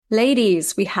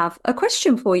Ladies, we have a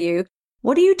question for you.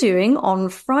 What are you doing on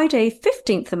Friday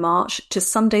 15th of March to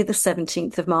Sunday the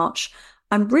 17th of March?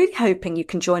 I'm really hoping you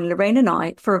can join Lorraine and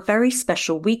I for a very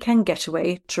special weekend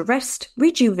getaway to rest,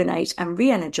 rejuvenate and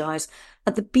re-energise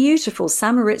at the beautiful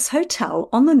St Moritz Hotel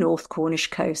on the North Cornish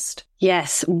coast.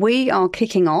 Yes, we are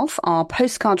kicking off our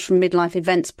Postcards from Midlife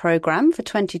events programme for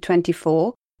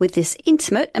 2024 with this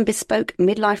intimate and bespoke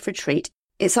midlife retreat.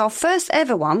 It's our first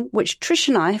ever one, which Trish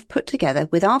and I have put together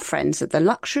with our friends at the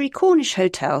luxury Cornish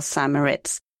Hotel St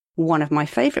Moritz. One of my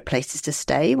favourite places to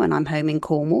stay when I'm home in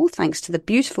Cornwall, thanks to the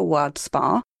beautiful wild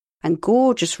spa and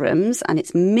gorgeous rooms, and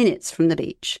it's minutes from the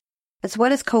beach. As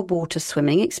well as cold water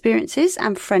swimming experiences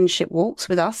and friendship walks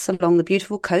with us along the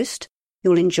beautiful coast,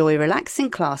 you'll enjoy relaxing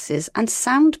classes and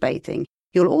sound bathing.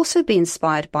 You'll also be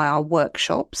inspired by our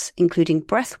workshops, including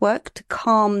breath work to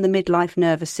calm the midlife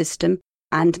nervous system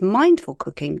and mindful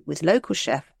cooking with local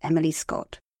chef Emily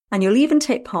Scott. And you'll even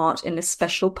take part in a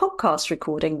special podcast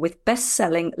recording with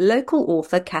best-selling local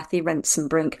author Kathy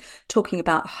Rensenbrink talking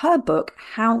about her book,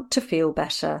 How to Feel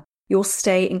Better. Your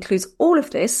stay includes all of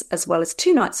this, as well as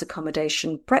 2 nights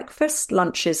accommodation, breakfast,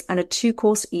 lunches, and a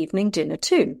 2-course evening dinner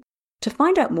too. To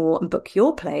find out more and book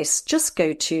your place, just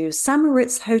go to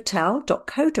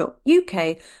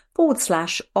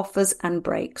stmoritzhotel.co.uk/offers and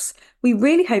breaks. We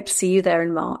really hope to see you there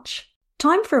in March.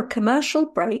 Time for a commercial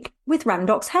break with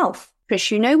Randox Health.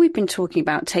 Trish, you know we've been talking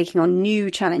about taking on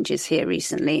new challenges here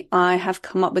recently. I have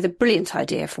come up with a brilliant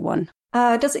idea for one.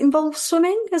 Does it involve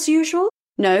swimming, as usual?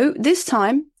 No, this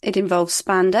time it involves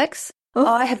spandex. Oh.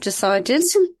 I have decided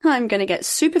I'm going to get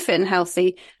super fit and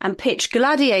healthy and pitch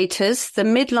Gladiators, the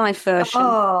midlife version,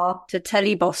 to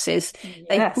telly bosses. Yes.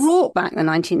 They brought back the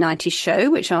 1990s show,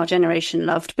 which our generation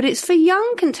loved, but it's for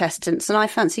young contestants, and I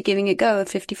fancy giving it a go at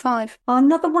 55.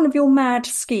 Another one of your mad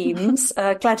schemes,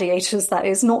 Gladiators, that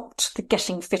is, not the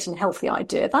getting fit and healthy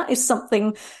idea. That is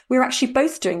something we're actually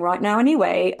both doing right now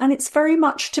anyway, and it's very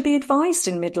much to be advised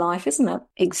in midlife, isn't it?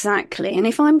 Exactly. And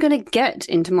if I'm going to get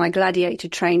into my gladiator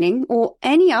training, or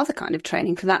any other kind of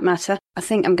training for that matter, I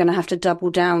think I'm going to have to double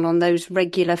down on those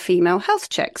regular female health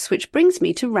checks, which brings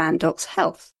me to Randox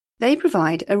Health. They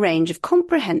provide a range of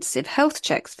comprehensive health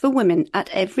checks for women at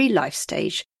every life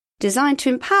stage, designed to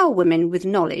empower women with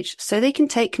knowledge so they can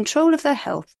take control of their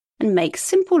health and make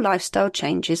simple lifestyle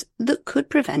changes that could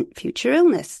prevent future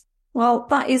illness. Well,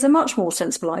 that is a much more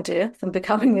sensible idea than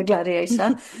becoming a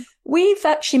gladiator. We've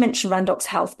actually mentioned Randox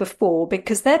Health before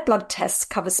because their blood tests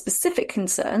cover specific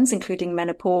concerns, including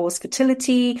menopause,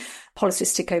 fertility,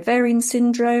 polycystic ovarian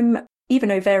syndrome,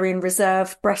 even ovarian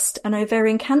reserve, breast and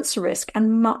ovarian cancer risk,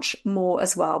 and much more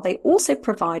as well. They also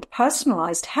provide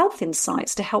personalised health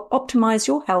insights to help optimise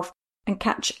your health and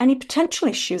catch any potential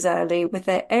issues early with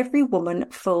their Every Woman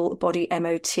Full Body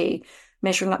MOT,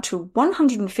 measuring up to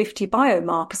 150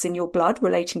 biomarkers in your blood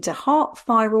relating to heart,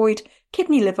 thyroid,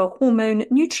 kidney, liver, hormone,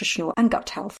 nutritional and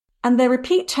gut health. And their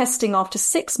repeat testing after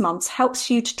 6 months helps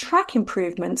you to track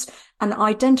improvements and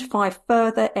identify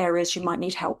further areas you might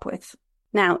need help with.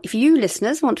 Now, if you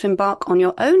listeners want to embark on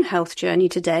your own health journey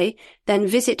today, then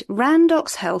visit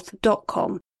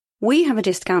randoxhealth.com. We have a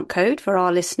discount code for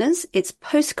our listeners. It's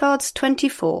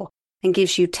postcards24 and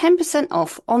gives you 10%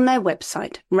 off on their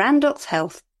website,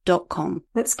 randoxhealth.com.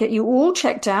 Let's get you all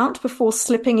checked out before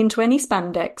slipping into any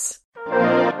spandex.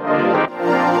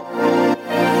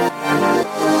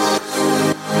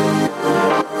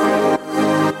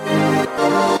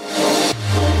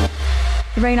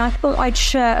 Lorraine, I thought I'd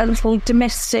share a little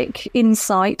domestic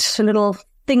insight, a little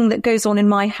thing that goes on in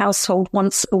my household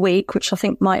once a week, which I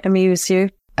think might amuse you.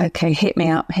 Okay, hit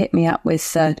me up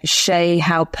with Shay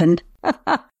Halpin.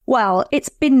 Well, it's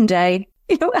bin day.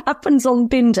 You know what happens on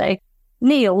bin day?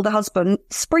 Neil, the husband,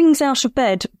 springs out of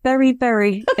bed, very,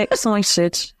 very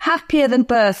excited. Happier than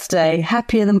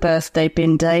birthday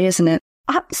bin day, isn't it?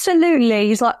 Absolutely.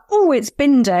 He's like, oh, it's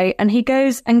bin day. And he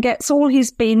goes and gets all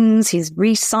his bins, his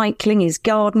recycling, his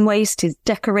garden waste, his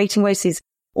decorating waste, his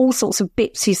all sorts of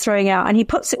bits he's throwing out. And he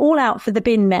puts it all out for the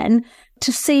bin men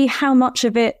to see how much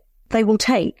of it they will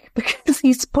take, because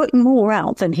he's putting more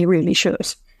out than he really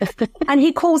should. And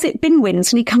he calls it bin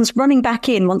wins, and he comes running back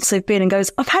in once they've been and goes,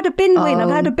 I've had a bin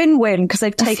win, because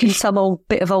they've taken some old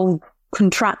bit of old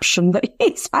contraption that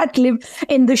he's had live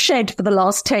in the shed for the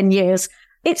last 10 years.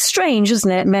 It's strange,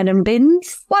 isn't it, men and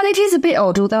bins? Well, it is a bit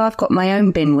odd, although I've got my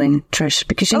own bin win, Trish,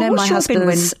 because my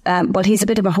husband's, well, he's a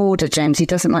bit of a hoarder, James. He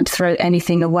doesn't like to throw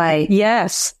anything away.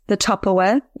 Yes, the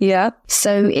Tupperware, yeah.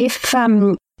 So if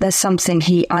there's something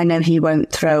I know he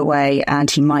won't throw away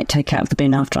and he might take out of the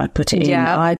bin after I put it in,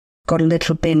 I've got a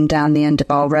little bin down the end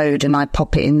of our road and I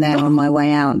pop it in there on my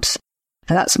way out.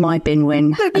 That's my bin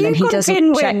win. Look, and then he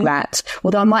doesn't check win. that.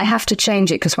 Although I might have to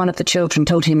change it because one of the children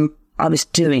told him I was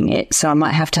doing it. So I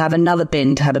might have to have another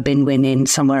bin to have a bin win in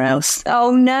somewhere else.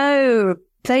 Oh, no.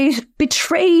 They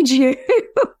betrayed you.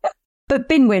 But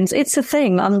bin wins, it's a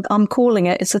thing. I'm calling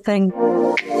it. It's a thing.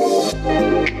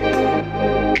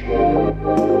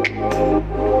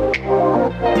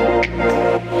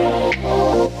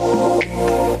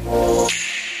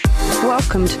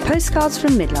 Welcome to Postcards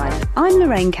from Midlife. I'm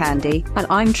Lorraine Candy. And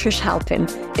I'm Trish Halpin.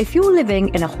 If you're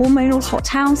living in a hormonal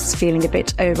hothouse, feeling a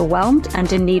bit overwhelmed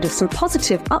and in need of some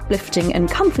positive, uplifting and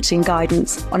comforting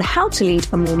guidance on how to lead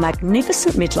a more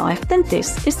magnificent midlife, then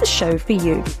this is the show for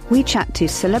you. We chat to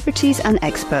celebrities and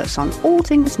experts on all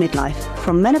things midlife,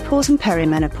 from menopause and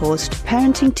perimenopause to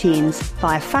parenting teens,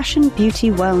 via fashion,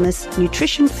 beauty, wellness,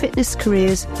 nutrition, fitness,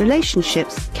 careers,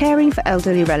 relationships, caring for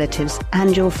elderly relatives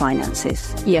and your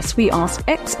finances. Yes, we ask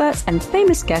experts and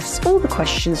famous guests all the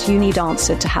questions you need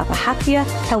answered to have a happier,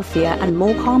 healthier and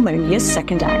more harmonious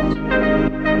second act.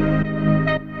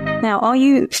 Now, are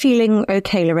you feeling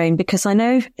okay, Lorraine? Because I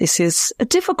know this is a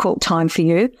difficult time for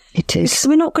you. It is. Because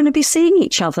we're not going to be seeing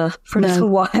each other for a little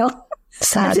while.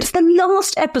 Sad. It's the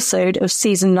last episode of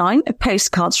season 9 of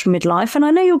Postcards from Midlife, and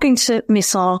I know you're going to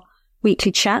miss our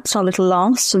weekly chats, our little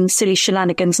laughs and silly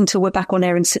shenanigans until we're back on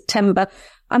air in September.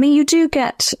 I mean, you do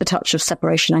get a touch of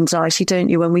separation anxiety, don't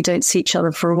you, when we don't see each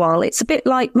other for a while? It's a bit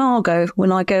like Margot.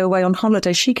 When I go away on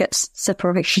holiday, she gets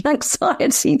separation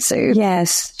anxiety too.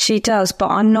 Yes, she does, but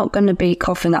I'm not going to be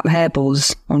coughing up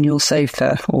hairballs on your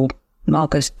sofa or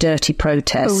Margot's dirty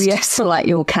protest. Oh, yes. Like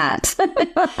your cat.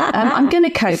 I'm going to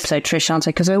cope though, Trish, aren't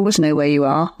I? Because I always know where you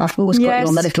are. I've always got you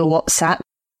on the little WhatsApp.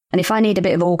 And if I need a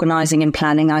bit of organising and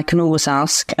planning, I can always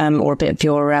ask, or a bit of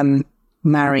your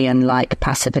Marion-like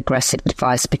passive-aggressive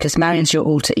advice, because Marion's your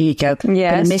alter ego.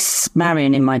 Yes. I miss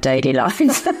Marion in my daily life.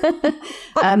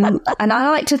 And I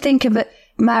like to think of it,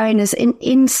 Marion, as an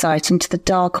insight into the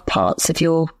dark parts of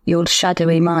your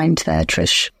shadowy mind there,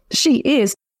 Trish. She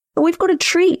is. We've got a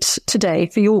treat today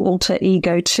for your alter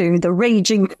ego too, the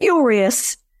raging,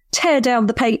 furious, tear down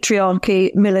the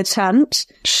patriarchy militant.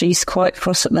 She's quite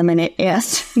cross at the minute,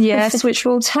 yes. Yes, which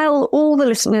we'll tell all the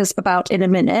listeners about in a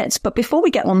minute. But before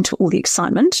we get on to all the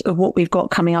excitement of what we've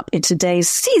got coming up in today's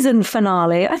season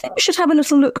finale, I think we should have a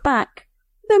little look back,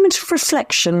 a moment of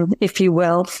reflection, if you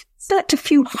will. Select a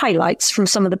few highlights from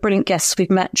some of the brilliant guests we've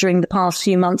met during the past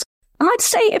few months. I'd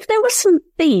say if there were some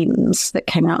themes that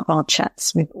came out of our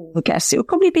chats with all the guests, it would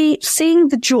probably be seeing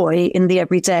the joy in the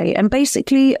everyday and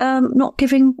basically not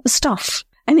giving a stuff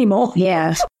anymore.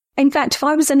 Yeah. In fact, if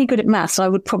I was any good at maths, I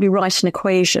would probably write an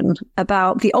equation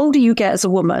about the older you get as a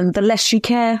woman, the less you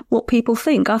care what people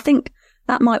think. I think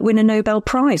that might win a Nobel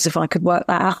Prize if I could work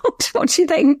that out. What do you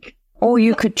think? Or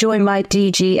you could join my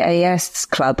DGAS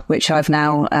club, which I've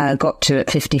now got to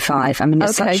at 55. I mean,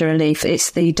 it's such a relief.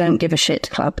 It's the Don't Give a Shit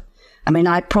club. I mean,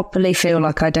 I properly feel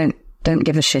like I don't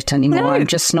give a shit anymore. No. I'm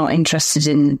just not interested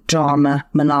in drama,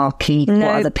 malarkey,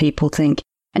 what other people think.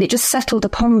 And it just settled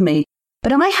upon me.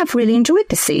 But I have really enjoyed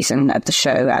this season of the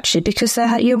show, actually, because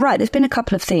you're right, there's been a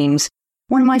couple of themes.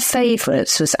 One of my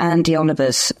favourites was Andy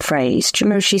Oliver's phrase. Do you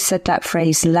remember she said that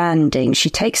phrase, landing? She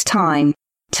takes time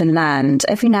to land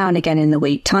every now and again in the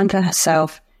week, time for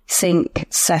herself, think,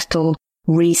 settle,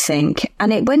 rethink.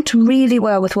 And it went really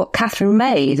well with what Catherine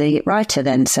May, the writer,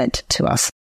 then said to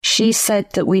us. She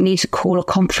said that we need to call a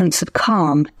conference of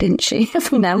calm, didn't she?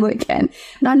 Every now and again.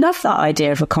 And I love that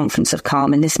idea of a conference of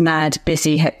calm in this mad,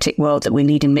 busy, hectic world that we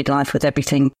lead in midlife with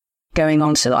everything going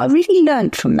on. So I really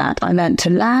learnt from that. I learnt to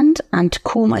land and to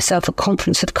call myself a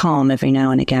conference of calm every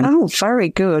now and again. Oh, very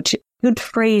good. Good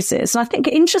phrases. And I think,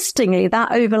 interestingly,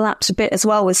 that overlapped a bit as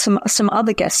well with some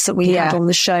other guests that we had on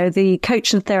the show. The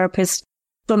coach and therapist,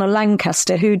 Donna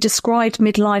Lancaster, who described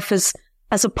midlife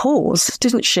as a pause,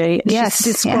 didn't she? Yes.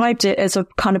 She described it as a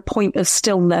kind of point of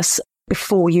stillness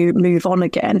before you move on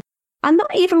again. And that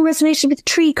even resonated with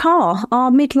Tree Carr, our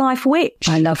midlife witch.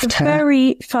 I loved her. The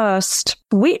very first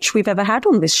witch we've ever had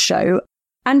on this show.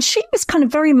 And she was kind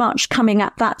of very much coming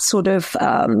at that sort of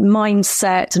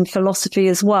mindset and philosophy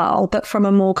as well, but from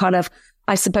a more kind of,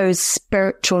 I suppose,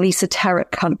 spiritual,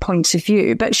 esoteric kind of point of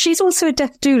view. But she's also a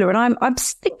death doula, and I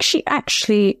think she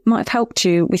actually might have helped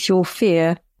you with your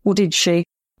fear, or did she?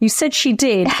 You said she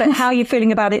did, but how are you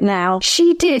feeling about it now?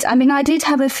 She did. I mean, I did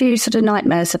have a few sort of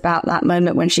nightmares about that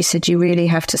moment when she said you really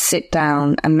have to sit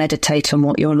down and meditate on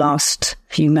what your last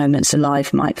few moments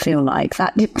alive might feel like.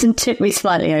 That did tip me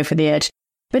slightly over the edge.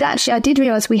 But actually, I did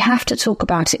realise we have to talk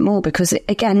about it more because,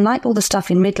 again, like all the stuff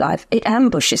in midlife, it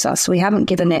ambushes us. We haven't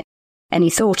given it any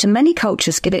thought, and many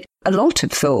cultures give it a lot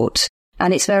of thought.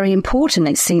 And it's very important.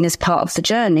 It's seen as part of the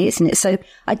journey, isn't it? So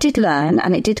I did learn,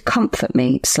 and it did comfort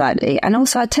me slightly. And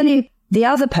also, I tell you, the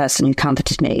other person who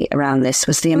comforted me around this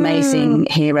was the amazing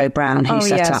Hero Brown, who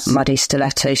set up Muddy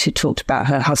Stilettos, who talked about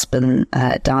her husband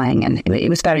dying. And it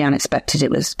was very unexpected.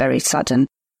 It was very sudden.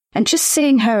 And just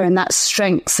seeing her and that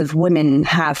strength of women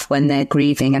have when they're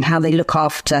grieving and how they look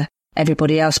after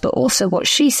everybody else, but also what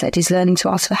she said is learning to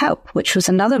ask for help, which was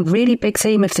another really big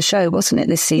theme of the show, wasn't it,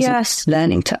 this season? Yes.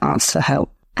 Learning to ask for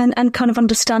help. And kind of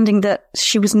understanding that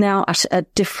she was now at a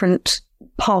different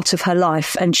part of her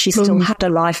life, and she still had a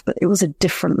life, but it was a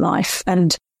different life.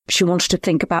 And she wanted to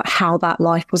think about how that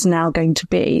life was now going to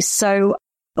be. So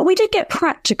we did get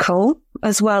practical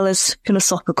as well as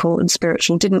philosophical and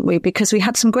spiritual, didn't we? Because we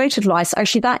had some great advice.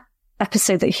 Actually, that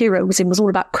episode that Hero was in was all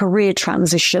about career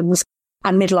transitions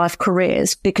and midlife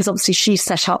careers, because obviously she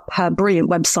set up her brilliant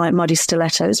website, Muddy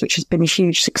Stilettos, which has been a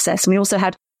huge success. And we also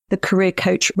had the career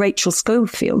coach, Rachel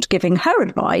Schofield, giving her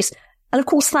advice. And of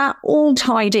course, that all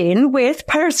tied in with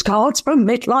postcards from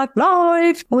Midlife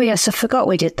Live. Oh, yes, I forgot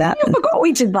we did that. I forgot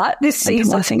we did that this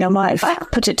season. I think I might have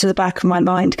put it to the back of my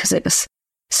mind because it was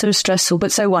so stressful,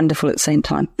 but so wonderful at the same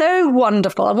time. So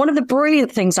wonderful. And one of the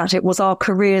brilliant things at it was our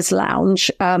Careers Lounge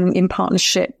in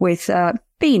partnership with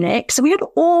Phoenix. So we had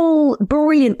all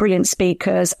brilliant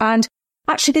speakers. And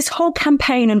actually this whole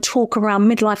campaign and talk around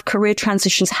midlife career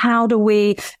transitions, how do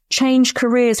we change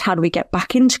careers? How do we get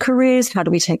back into careers? How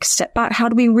do we take a step back? How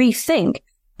do we rethink?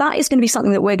 That is going to be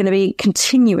something that we're going to be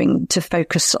continuing to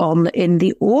focus on in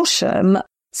the autumn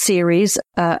series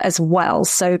as well.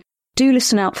 So do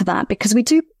listen out for that, because we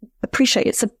do appreciate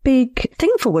it's a big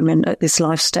thing for women at this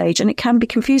life stage, and it can be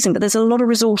confusing, but there's a lot of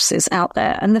resources out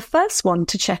there. And the first one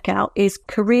to check out is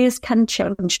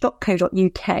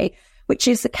careerscanchallenge.co.uk, which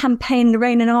is the campaign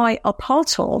Lorraine and I are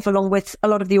part of, along with a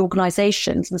lot of the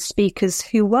organisations and speakers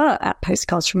who were at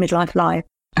Postcards from Midlife Live.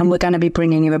 And we're going to be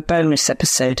bringing you a bonus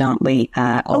episode, aren't we?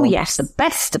 Yes. The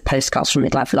best of Postcards from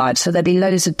Midlife Live. So there'll be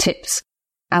loads of tips,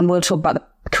 and we'll talk about the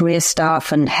career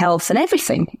stuff and health and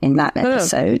everything in that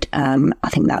episode. I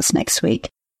think that's next week.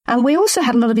 And we also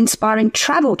had a lot of inspiring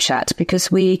travel chat,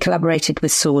 because we collaborated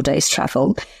with Saw Days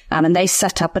Travel, and they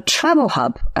set up a travel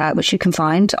hub, which you can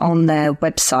find on their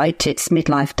website. It's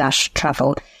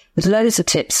midlife-travel, with loads of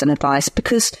tips and advice,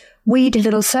 because we did a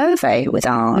little survey with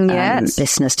our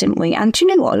listeners, didn't we? And do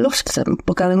you know what? A lot of them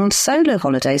were going on solo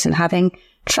holidays and having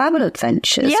travel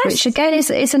adventures, which again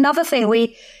is another thing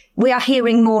we are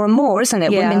hearing more and more, isn't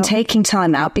it? Women taking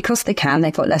time out because they can.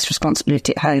 They've got less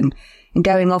responsibility at home and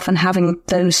going off and having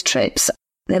those trips.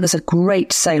 There was a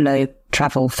great solo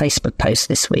travel Facebook post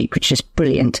this week, which is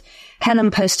brilliant.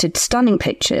 Helen posted stunning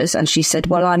pictures, and she said,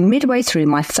 well, I'm midway through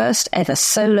my first ever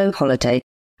solo holiday.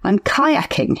 I'm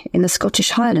kayaking in the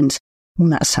Scottish Highlands. Well,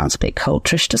 that sounds a bit cold,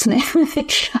 Trish, doesn't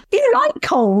it? You like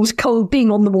cold,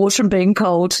 being on the water and being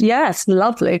cold. Yes,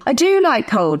 lovely. I do like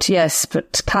cold, yes,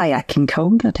 but kayaking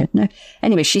cold, I don't know.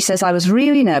 Anyway, she says, I was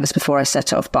really nervous before I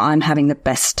set off, but I'm having the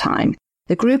best time.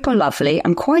 The group are lovely.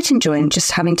 I'm quite enjoying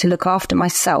just having to look after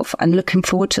myself and looking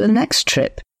forward to the next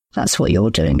trip. That's what you're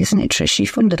doing, isn't it, Trish?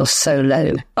 You've got a little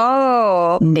solo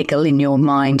niggle in your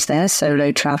mind there,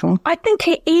 solo travel. I think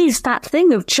it is that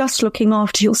thing of just looking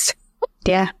after yourself.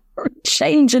 Yeah.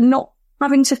 Change and not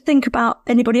having to think about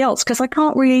anybody else, because I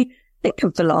can't really think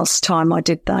of the last time I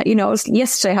did that. You know, I was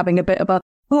yesterday having a bit of a,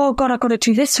 oh God, I've got to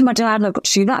do this for my dad, and I've got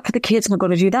to do that for the kids, and I've got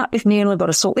to do that with Neil, and I've got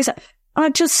to sort this out. I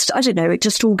don't know, it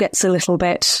just all gets a little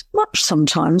bit much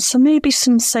sometimes. So maybe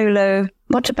some solo.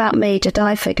 What about me? Did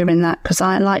I figure in that? Because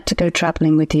I like to go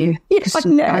travelling with you. Yes, I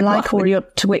know. I like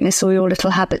to witness all your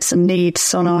little habits and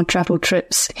needs on our travel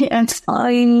trips. Yes,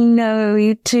 I know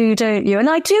you do, don't you? And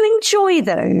I do enjoy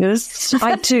those.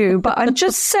 I do. But I'm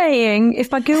just saying,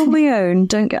 if I go on my own,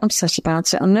 don't get upset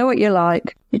about it. I know what you're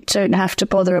like. You don't have to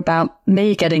bother about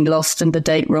me getting lost and the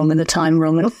date wrong and the time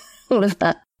wrong and all of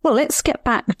that. Well, let's get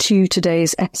back to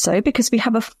today's episode, because we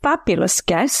have a fabulous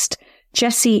guest,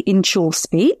 Jessie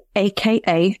Inchauspey,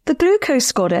 a.k.a. the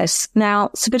Glucose Goddess.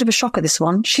 Now, it's a bit of a shocker, this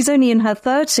one. She's only in her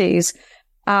 30s.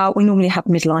 We normally have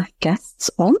midlife guests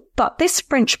on, but this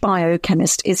French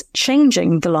biochemist is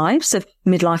changing the lives of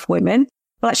midlife women,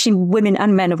 well, actually women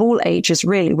and men of all ages,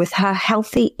 really, with her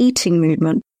healthy eating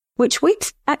movement, which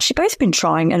we've actually both been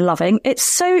trying and loving. It's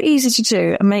so easy to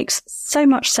do and makes so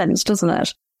much sense, doesn't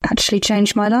it? Actually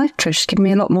changed my life, Trish. Give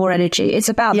me a lot more energy. It's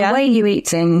about the way you eat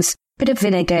things, bit of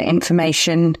vinegar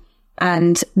information,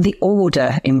 and the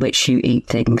order in which you eat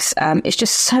things. It's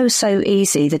just so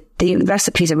easy. The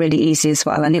recipes are really easy as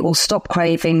well, and it will stop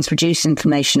cravings, reduce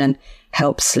inflammation, and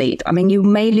help sleep. I mean, you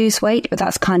may lose weight, but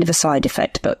that's kind of a side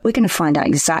effect, but we're going to find out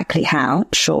exactly how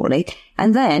shortly.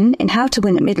 And then in How to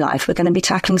Win at Midlife, we're going to be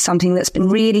tackling something that's been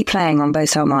really playing on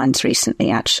both our minds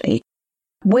recently, actually.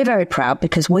 We're very proud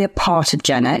because we're part of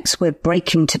Gen X. We're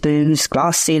breaking taboos,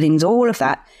 glass ceilings, all of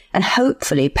that, and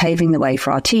hopefully paving the way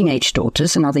for our teenage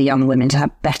daughters and other young women to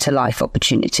have better life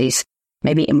opportunities,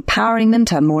 maybe empowering them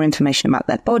to have more information about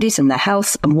their bodies and their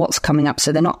health and what's coming up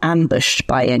so they're not ambushed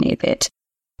by any of it.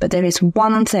 But there is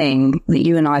one thing that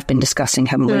you and I have been discussing,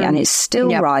 haven't we? And it's still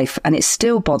rife and it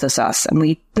still bothers us. And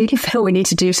we really feel we need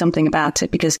to do something about it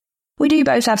because we do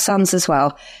both have sons as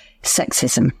well.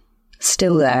 Sexism.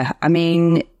 Still there. I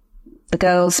mean, the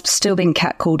girls still being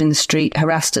catcalled in the street,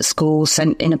 harassed at school,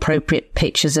 sent inappropriate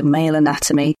pictures of male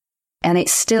anatomy. And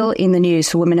it's still in the news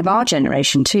for women of our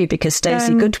generation too, because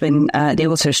Stacey Goodwin, the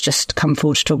author, has just come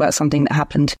forward to talk about something that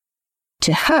happened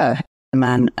to her. The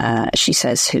man, she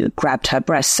says, who grabbed her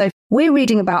breast. So we're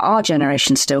reading about our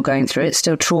generation still going through it,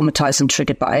 still traumatized and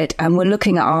triggered by it. And we're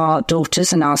looking at our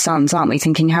daughters and our sons, aren't we?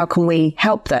 Thinking, how can we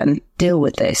help them deal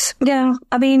with this? Yeah.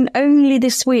 I mean, only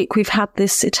this week we've had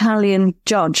this Italian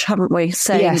judge, haven't we,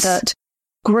 saying that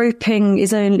groping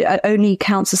is only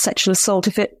counts as sexual assault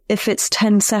if it's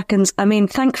 10 seconds. I mean,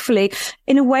 thankfully,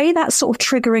 in a way, that's sort of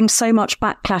triggering so much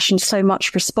backlash and so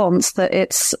much response that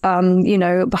it's,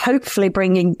 hopefully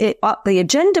bringing it up the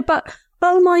agenda. But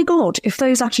oh my God, if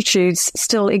those attitudes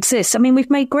still exist. I mean, we've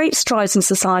made great strides in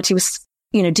society with,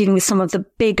 dealing with some of the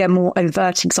bigger, more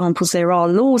overt examples. There are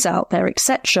laws out there,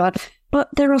 etc. But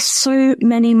there are so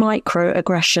many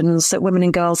microaggressions that women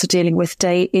and girls are dealing with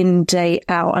day in, day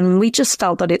out. And we just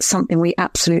felt that it's something we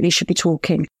absolutely should be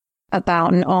talking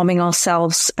about and arming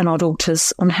ourselves and our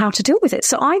daughters on how to deal with it.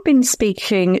 So I've been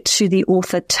speaking to the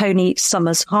author Toni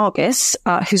Summers-Hargis,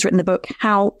 who's written the book,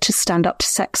 How to Stand Up to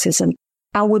Sexism.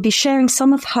 And we'll be sharing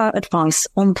some of her advice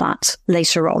on that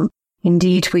later on.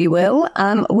 Indeed, we will.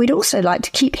 We'd also like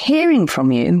to keep hearing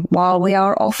from you while we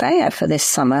are off air for this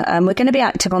summer. We're going to be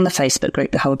active on the Facebook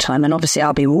group the whole time. And obviously,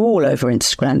 I'll be all over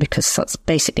Instagram because that's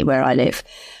basically where I live.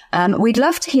 We'd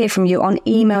love to hear from you on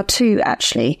email too,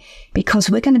 actually, because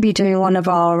we're going to be doing one of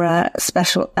our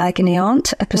special Agony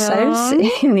Aunt episodes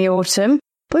in the autumn.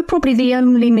 We're probably the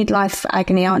only midlife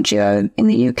agony aunt duo in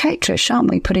the UK, Trish, aren't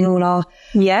we? Putting all our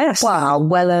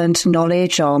well-earned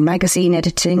knowledge, our magazine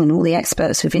editing and all the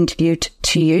experts we've interviewed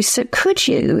to you. So could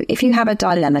you, if you have a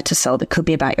dilemma to solve, it could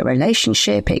be about your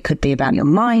relationship, it could be about your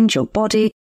mind, your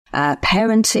body,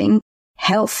 parenting,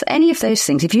 health, any of those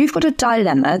things. If you've got a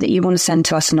dilemma that you want to send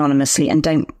to us anonymously and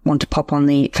don't want to pop on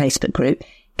the Facebook group,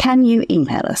 can you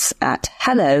email us at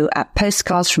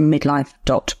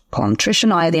hello@postcardsfrommidlife.com. Trish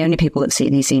and I are the only people that see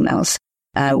these emails.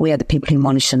 We are the people who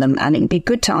monitor them, and it'd be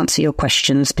good to answer your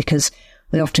questions because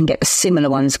we often get similar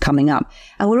ones coming up.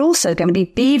 And we're also going to be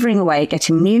beavering away,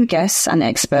 getting new guests and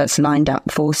experts lined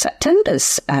up for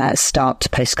September's start to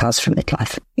Postcards from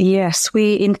Midlife. Yes,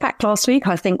 in fact, last week,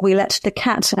 I think we let the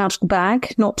cat out of the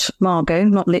bag, not Margot,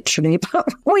 not literally, but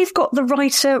we've got the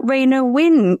writer Raina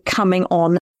Wynn coming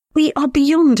on. We are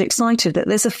beyond excited that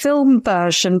there's a film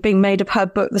version being made of her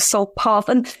book, The Salt Path,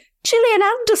 and Gillian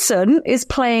Anderson is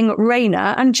playing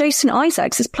Raina and Jason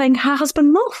Isaacs is playing her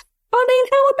husband Moth. I mean,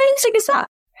 how amazing is that?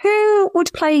 Who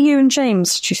would play you and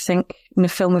James, do you think, in a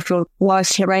film of your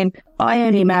wife's heroine? I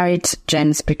only married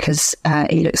James because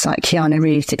he looks like Keanu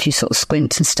Reeves if you sort of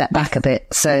squint and step back a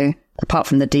bit. So apart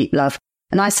from the deep love.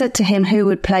 And I said to him, who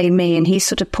would play me? And he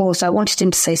sort of paused. I wanted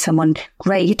him to say someone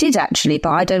great. He did actually,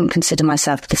 but I don't consider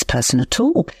myself this person at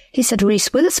all. He said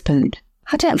Reese Witherspoon.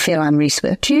 I don't feel I'm Reese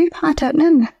Witherspoon. Do you? I don't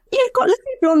know. You've got little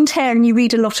blonde hair and you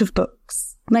read a lot of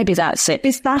books. Maybe that's it.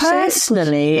 Is that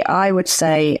Personally, I would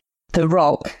say The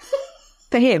Rock.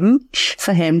 For him,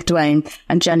 Dwayne,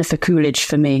 and Jennifer Coolidge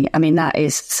for me. I mean, that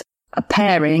is a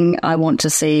pairing I want to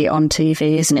see on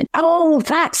TV, isn't it? Oh,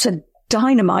 that's a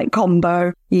dynamite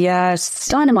combo. Yes.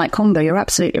 Dynamite combo. You're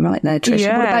absolutely right there, Trish.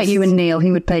 Yes. What about you and Neil?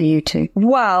 He would play you too.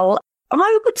 Well,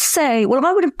 I would say, I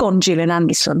would have gone Gillian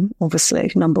Anderson, obviously,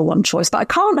 number one choice, but I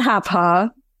can't have her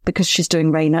because she's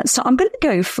doing Raina. So I'm going to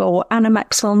go for Anna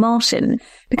Maxwell Martin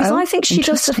because I think she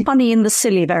does the funny and the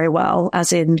silly very well,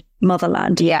 as in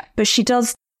Motherland. Yeah. But she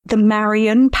does the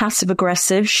Marion, passive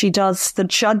aggressive. She does the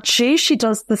judgy. She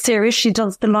does the serious. She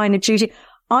does the line of duty.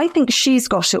 I think she's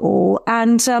got it all.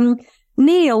 And,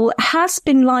 Neil has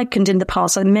been likened in the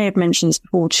past, I may have mentioned this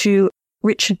before, to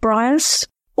Richard Bryars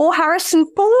or Harrison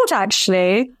Ford,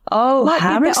 actually. Oh,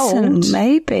 Harrison,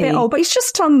 maybe. But he's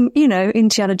just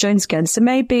Indiana Jones again. So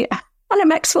maybe And a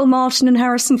Maxwell Martin and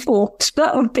Harrison Ford.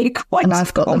 That would be quite... And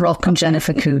I've got The Rock and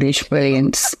Jennifer Coolidge.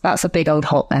 Brilliant. That's a big old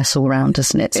hot mess all round,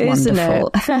 isn't it? It's wonderful.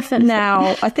 It?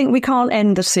 Now, I think we can't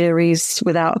end the series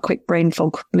without a quick brain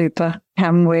fog blooper,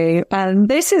 can we? And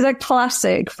this is a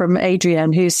classic from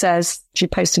Adrienne, who says, she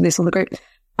posted this on the group,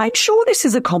 I'm sure this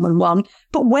is a common one,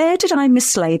 but where did I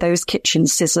mislay those kitchen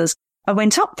scissors? I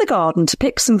went up the garden to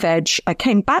pick some veg. I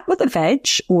came back with the veg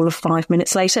all of 5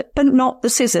 minutes later, but not the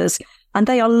scissors. And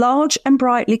they are large and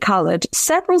brightly coloured.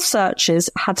 Several searches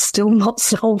have still not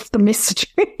solved the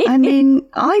mystery. I mean,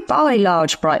 I buy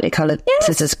large, brightly coloured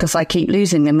scissors because I keep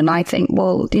losing them. And I think,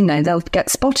 well, they'll get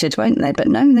spotted, won't they? But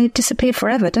no, they disappear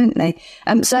forever, don't they?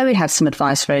 Zoe had some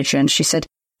advice for Adrienne. She said,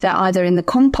 they're either in the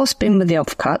compost bin with the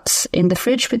offcuts, in the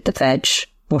fridge with the veg,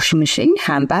 washing machine,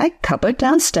 handbag, cupboard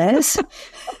downstairs.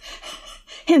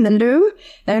 In the loo,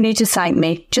 no need to thank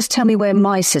me. Just tell me where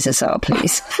my scissors are,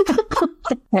 please.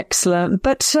 Excellent.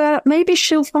 But maybe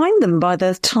she'll find them by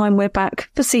the time we're back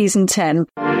for season 10.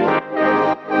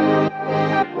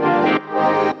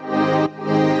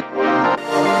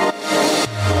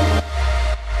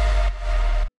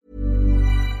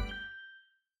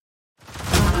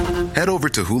 Head over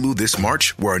to Hulu this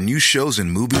March, where our new shows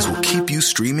and movies will keep you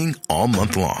streaming all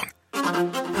month long.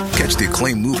 Catch the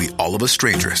acclaimed movie All of Us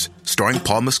Strangers, starring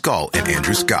Paul Mescal and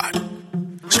Andrew Scott.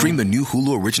 Stream the new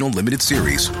Hulu original limited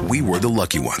series We Were the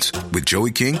Lucky Ones with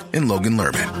Joey King and Logan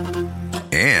Lerman.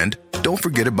 And don't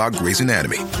forget about Grey's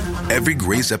Anatomy. Every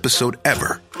Grey's episode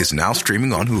ever is now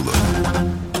streaming on Hulu.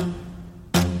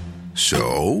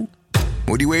 So,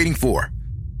 what are you waiting for?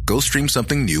 Go stream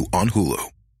something new on Hulu.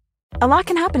 A lot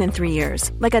can happen in 3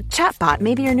 years, like a chatbot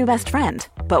may be your new best friend.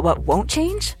 But what won't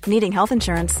change? Needing health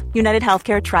insurance. United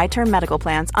Healthcare Tri-Term Medical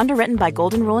Plans, underwritten by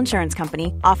Golden Rule Insurance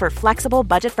Company, offer flexible,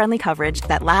 budget-friendly coverage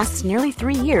that lasts nearly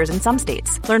 3 years in some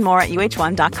states. Learn more at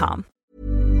uh1.com.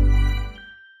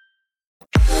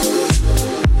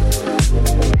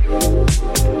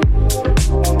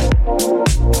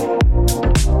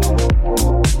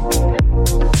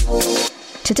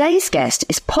 Today's guest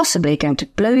is possibly going to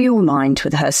blow your mind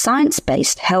with her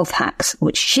science-based health hacks,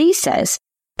 which she says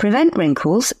prevent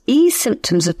wrinkles, ease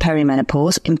symptoms of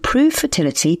perimenopause, improve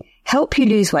fertility, help you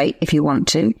lose weight if you want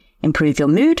to, improve your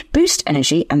mood, boost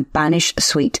energy, and banish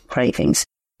sweet cravings.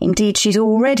 Indeed, she's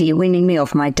already weaning me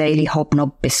off my daily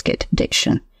hobnob biscuit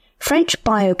addiction. French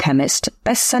biochemist,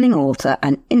 best-selling author,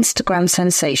 and Instagram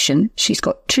sensation, she's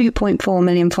got 2.4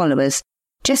 million followers.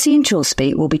 Jessie and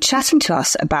Gillespie will be chatting to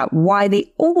us about why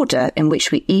the order in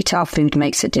which we eat our food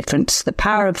makes a difference, the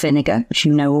power of vinegar, which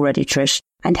you know already, Trish,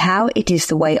 and how it is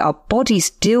the way our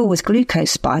bodies deal with glucose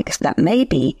spikes that may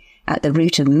be at the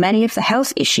root of many of the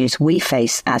health issues we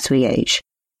face as we age.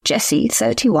 Jessie,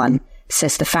 31,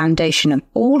 says the foundation of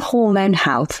all hormone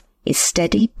health is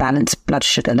steady, balanced blood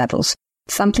sugar levels,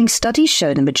 something studies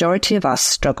show the majority of us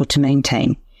struggle to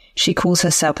maintain. She calls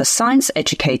herself a science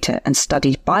educator and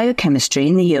studied biochemistry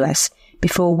in the US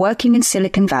before working in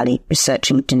Silicon Valley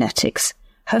researching genetics.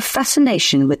 Her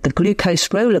fascination with the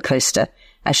glucose roller coaster,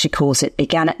 as she calls it,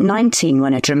 began at 19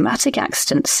 when a dramatic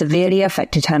accident severely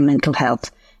affected her mental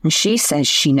health, and she says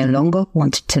she no longer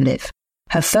wanted to live.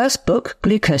 Her first book,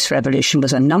 Glucose Revolution,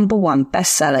 was a #1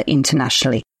 bestseller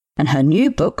internationally, and her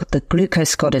new book, The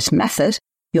Glucose Goddess Method,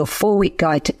 Your 4-Week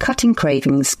Guide to Cutting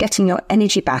Cravings, Getting Your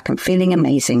Energy Back and Feeling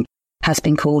Amazing, has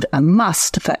been called a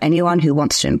must for anyone who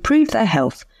wants to improve their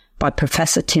health by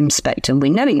Professor Tim Spector. We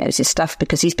know he knows his stuff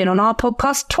because he's been on our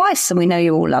podcast twice and we know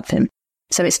you all love him.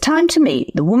 So it's time to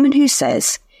meet the woman who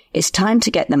says it's time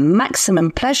to get the maximum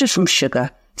pleasure from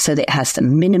sugar so that it has the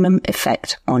minimum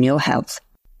effect on your health.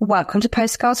 Welcome to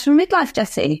Postcards from Midlife,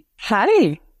 Jessie.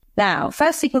 Hi. Now,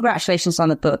 firstly, congratulations on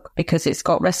the book because it's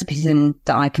got recipes in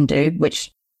that I can do,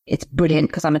 which it's brilliant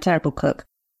because I'm a terrible cook.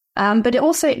 But it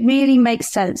really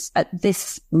makes sense at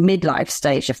this midlife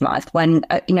stage of life when,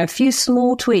 a few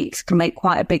small tweaks can make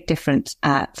quite a big difference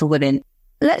for women.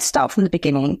 Let's start from the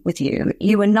beginning with you.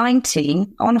 You were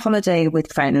 19 on holiday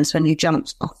with friends when you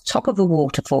jumped off the top of a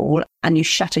waterfall and you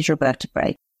shattered your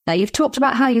vertebrae. Now, you've talked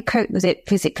about how you coped with it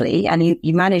physically and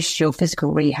you managed your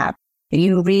physical rehab.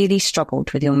 You really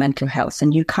struggled with your mental health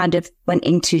and you kind of went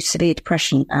into severe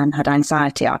depression and had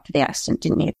anxiety after the accident,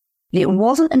 didn't you? It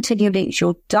wasn't until you linked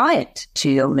your diet to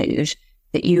your mood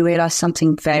that you realized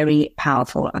something very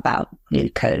powerful about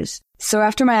glucose. So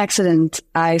after my accident,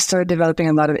 I started developing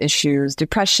a lot of issues,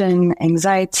 depression,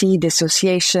 anxiety,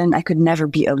 dissociation. I could never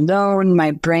be alone.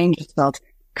 My brain just felt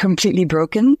completely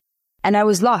broken and I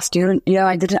was lost.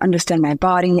 I didn't understand my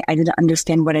body. I didn't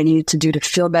understand what I needed to do to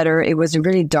feel better. It was a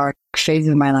really dark phase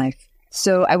of my life.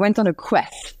 So I went on a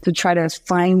quest to try to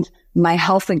find my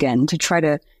health again, to try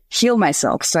to heal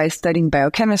myself. So I studied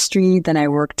biochemistry, then I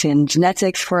worked in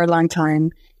genetics for a long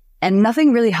time, and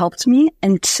nothing really helped me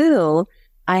until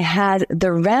I had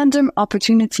the random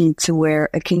opportunity to wear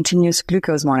a continuous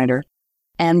glucose monitor.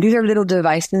 And these are little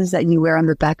devices that you wear on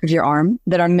the back of your arm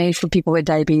that are made for people with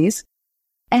diabetes.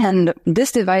 And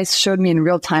this device showed me in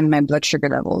real time my blood sugar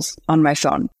levels on my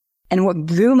phone. And what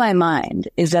blew my mind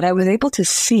is that I was able to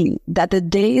see that the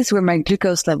days where my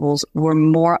glucose levels were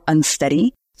more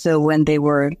unsteady, so when they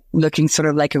were looking sort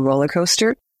of like a roller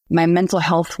coaster, my mental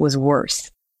health was worse.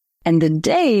 And the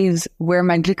days where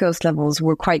my glucose levels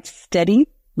were quite steady,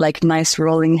 like nice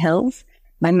rolling hills,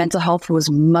 my mental health was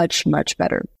much, much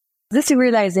better. This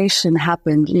realization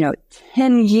happened,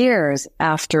 10 years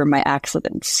after my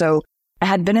accident. So I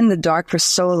had been in the dark for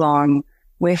so long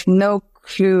with no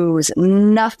clues,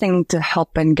 nothing to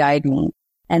help and guide me.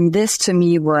 And this to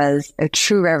me was a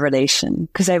true revelation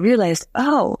because I realized,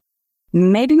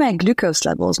 maybe my glucose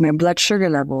levels, my blood sugar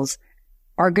levels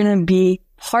are going to be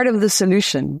part of the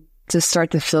solution to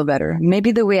start to feel better.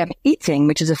 Maybe the way I'm eating,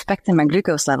 which is affecting my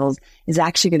glucose levels, is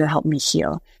actually going to help me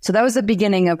heal. So that was the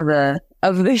beginning of the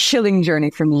healing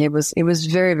journey for me. It was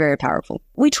very, very powerful.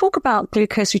 We talk about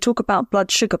glucose, we talk about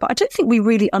blood sugar, but I don't think we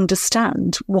really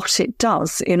understand what it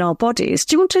does in our bodies.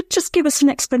 Do you want to just give us an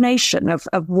explanation of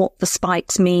what the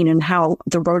spikes mean and how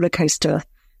the roller coaster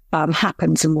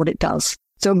happens and what it does?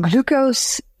 So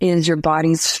glucose is your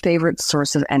body's favorite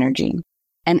source of energy.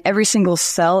 And every single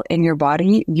cell in your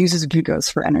body uses glucose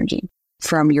for energy.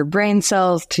 From your brain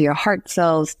cells to your heart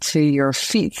cells to your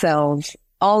feet cells,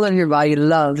 all of your body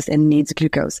loves and needs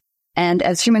glucose. And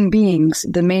as human beings,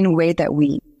 the main way that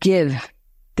we give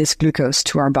this glucose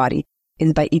to our body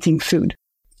is by eating food.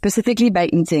 Specifically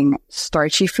by eating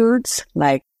starchy foods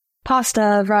like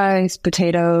pasta, rice,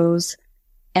 potatoes,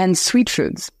 and sweet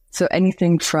foods. So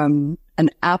anything from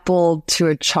an apple to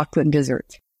a chocolate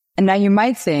dessert. And now you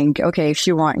might think, okay, if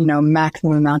you want,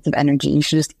 maximum amounts of energy, you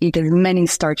should just eat as many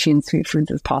starchy and sweet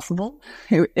foods as possible.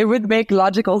 It would make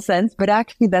logical sense, but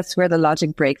actually that's where the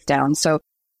logic breaks down. So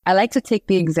I like to take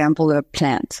the example of a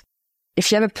plant.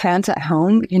 If you have a plant at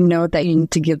home, you know that you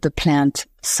need to give the plant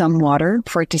some water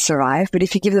for it to survive. But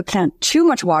if you give the plant too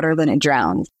much water, then it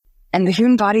drowns. And the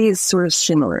human body is sort of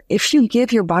similar. If you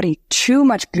give your body too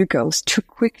much glucose too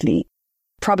quickly,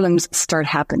 problems start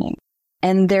happening.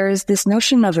 And there's this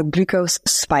notion of a glucose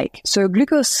spike. So a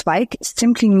glucose spike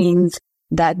simply means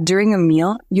that during a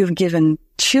meal, you've given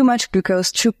too much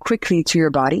glucose too quickly to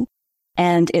your body.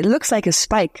 And it looks like a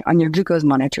spike on your glucose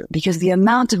monitor because the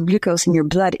amount of glucose in your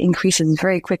blood increases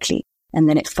very quickly and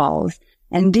then it falls.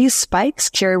 And these spikes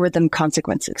carry with them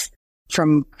consequences,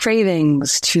 from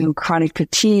cravings to chronic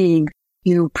fatigue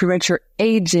to premature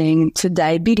aging to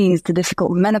diabetes to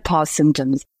difficult menopause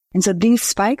symptoms. And so these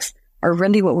spikes are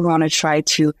really what we want to try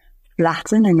to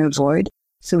flatten and avoid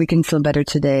so we can feel better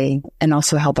today and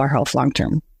also help our health long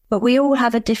term. But we all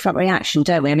have a different reaction,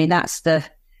 don't we? I mean, that's the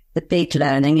big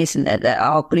learning, isn't it? That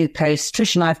our glucose,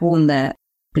 Trish and I have worn the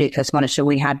glucose monitor.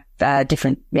 We had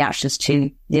different reactions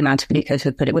to the amount of glucose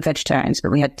we put it. We're vegetarians,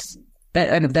 but we had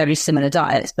very similar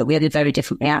diets, but we had a very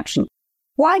different reaction.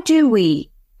 Why do we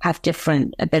have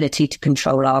different ability to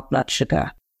control our blood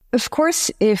sugar? Of course,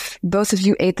 if both of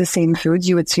you ate the same foods,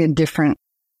 you would see a different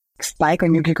spike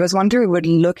on your glucose monitor. It would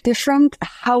look different.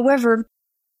 However,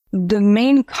 the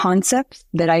main concepts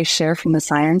that I share from the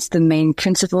science, the main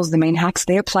principles, the main hacks,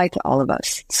 they apply to all of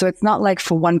us. So it's not like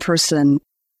for one person,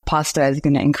 pasta is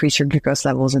going to increase your glucose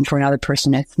levels and for another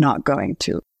person, it's not going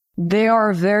to. They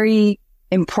are very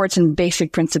important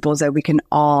basic principles that we can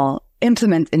all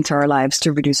implement into our lives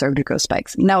to reduce our glucose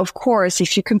spikes. Now, of course,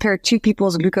 if you compare two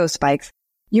people's glucose spikes,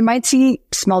 you might see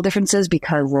small differences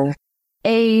because of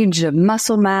age, of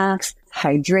muscle mass,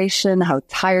 hydration, how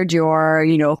tired you are,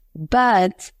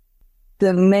 but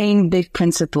the main big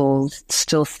principles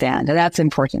still stand, and that's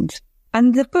important.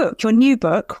 And the book, your new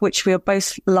book, which we are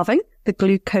both loving, The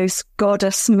Glucose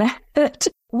Goddess Method.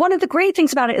 One of the great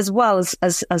things about it as well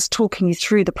as talking you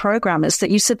through the program is that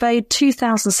you surveyed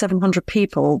 2,700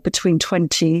 people between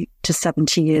 20 to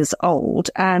 70 years old,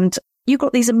 and you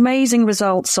got these amazing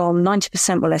results on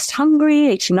 90% were less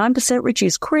hungry, 89%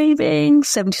 reduced cravings,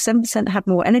 77% had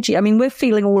more energy. I mean, we're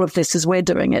feeling all of this as we're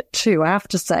doing it too, I have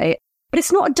to say. But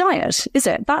it's not a diet, is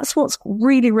it? That's what's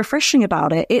really refreshing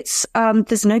about it. It's,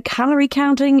 there's no calorie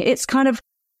counting. It's kind of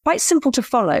quite simple to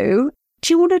follow.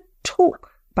 Do you want to talk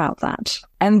about that?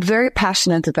 I'm very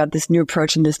passionate about this new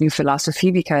approach and this new philosophy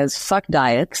because fuck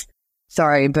diets.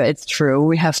 Sorry, but it's true.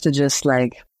 We have to just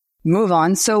move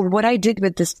on. So what I did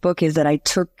with this book is that I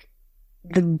took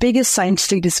the biggest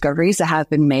scientific discoveries that have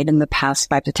been made in the past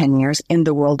 5 to 10 years in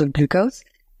the world of glucose,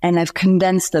 And I've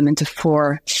condensed them into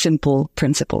 4 simple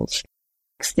principles.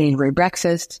 Savory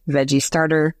breakfast, veggie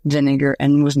starter, vinegar,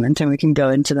 and movement. And we can go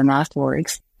into them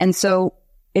afterwards. And so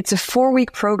it's a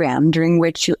 4-week program during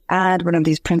which you add one of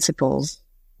these principles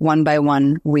one by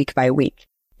one, week by week.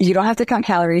 You don't have to count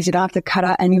calories. You don't have to cut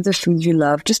out any of the foods you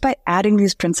love. Just by adding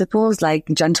these principles like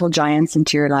gentle giants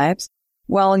into your lives,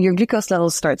 well, your glucose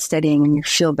levels start steadying and you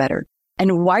feel better.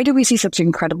 And why do we see such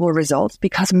incredible results?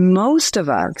 Because most of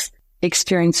us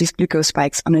experience these glucose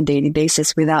spikes on a daily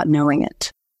basis without knowing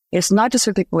it. It's not just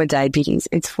for people with diabetes.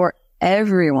 It's for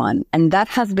everyone. And that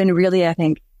has been really, I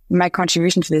think, my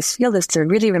contribution to this field is to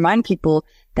really remind people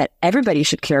that everybody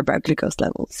should care about glucose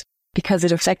levels because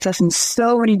it affects us in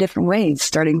so many different ways,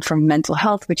 starting from mental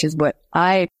health, which is what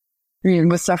I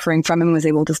was suffering from and was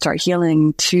able to start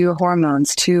healing, to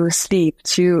hormones, to sleep,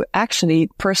 to actually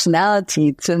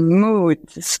personality, to mood,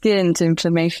 to skin, to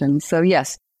inflammation. So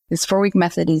yes, this 4-week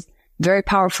method is very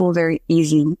powerful, very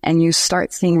easy, and you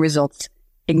start seeing results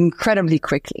incredibly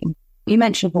quickly. You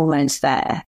mentioned hormones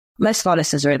there. Most of our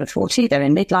listeners are over 40. They're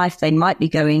in midlife. They might be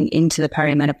going into the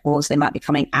perimenopause. They might be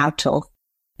coming out of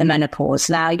the menopause.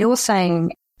 Now, you're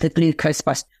saying the glucose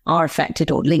spikes are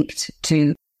affected or linked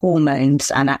to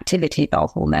hormones and activity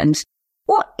of hormones.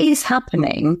 What is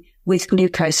happening with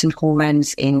glucose and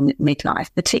hormones in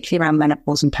midlife, particularly around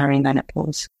menopause and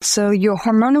perimenopause? So your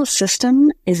hormonal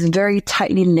system is very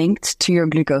tightly linked to your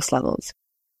glucose levels.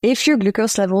 If your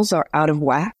glucose levels are out of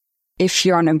whack, if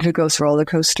you're on a glucose roller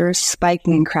coaster,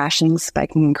 spiking and crashing,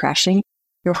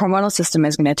 your hormonal system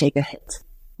is going to take a hit.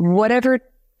 Whatever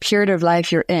period of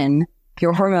life you're in,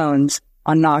 your hormones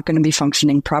are not going to be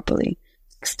functioning properly.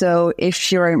 So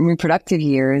if you're in reproductive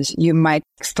years, you might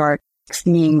start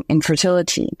seeing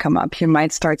infertility come up. You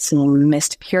might start seeing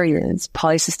missed periods,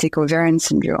 polycystic ovarian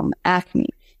syndrome, acne.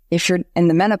 If you're in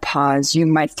the menopause, you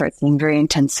might start seeing very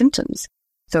intense symptoms.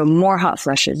 So more hot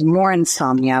flushes, more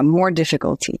insomnia, more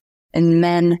difficulty in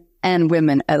men and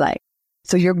women alike.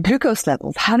 So your glucose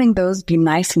levels, having those be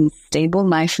nice and stable,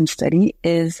 nice and steady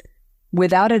is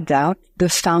without a doubt the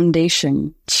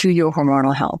foundation to your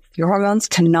hormonal health. Your hormones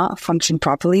cannot function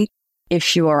properly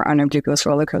if you are on a glucose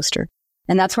roller coaster.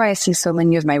 And that's why I see so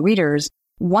many of my readers,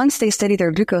 once they study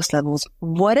their glucose levels,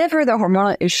 whatever the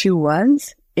hormonal issue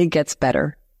was, it gets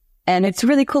better. And it's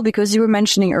really cool because you were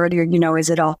mentioning earlier, is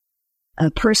it all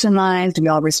personalized? Do we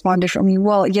all respond differently?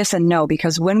 Well, yes and no,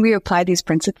 because when we apply these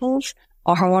principles,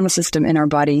 our hormonal system in our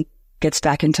body gets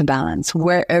back into balance,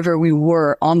 wherever we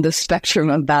were on the spectrum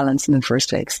of balance in the first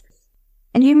place.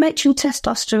 And you mentioned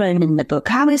testosterone in the book.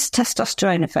 How is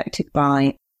testosterone affected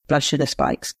by blood sugar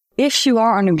spikes? If you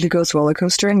are on a glucose roller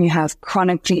coaster and you have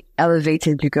chronically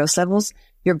elevated glucose levels,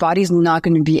 your body's not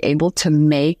going to be able to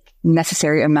make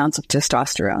necessary amounts of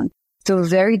testosterone. So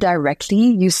very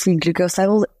directly, you see glucose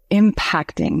levels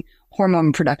impacting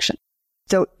hormone production.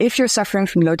 So if you're suffering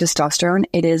from low testosterone,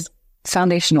 it is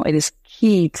foundational. It is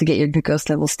key to get your glucose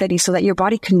levels steady so that your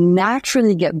body can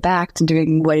naturally get back to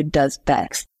doing what it does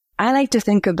best. I like to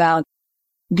think about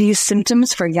these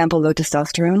symptoms, for example, low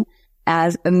testosterone,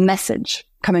 as a message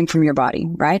coming from your body,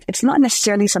 right? It's not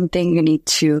necessarily something you need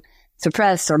to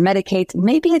suppress or medicate.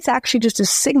 Maybe it's actually just a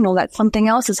signal that something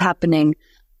else is happening,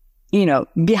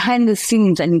 behind the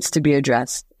scenes that needs to be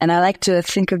addressed. And I like to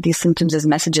think of these symptoms as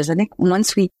messages. I think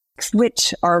once we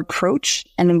switch our approach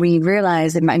and we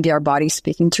realize it might be our body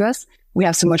speaking to us, we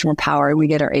have so much more power and we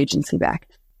get our agency back.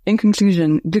 In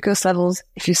conclusion, glucose levels,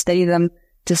 if you study them,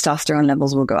 testosterone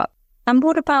levels will go up. And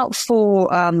what about for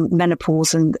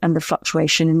menopause and the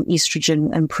fluctuation in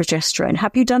estrogen and progesterone?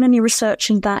 Have you done any research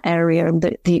in that area and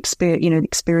the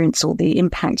experience or the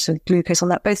impact of glucose on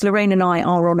that? Both Lorraine and I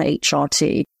are on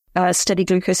HRT, steady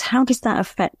glucose. How does that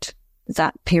affect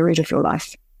that period of your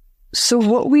life? So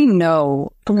what we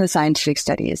know from the scientific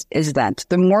studies is that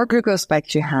the more glucose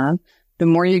spikes you have, the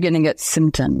more you're going to get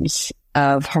symptoms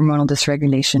of hormonal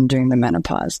dysregulation during the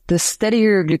menopause. The steadier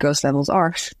your glucose levels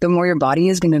are, the more your body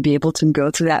is going to be able to go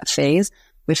through that phase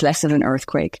with less of an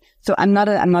earthquake. So I'm not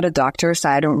a doctor, so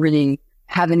I don't really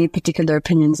have any particular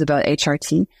opinions about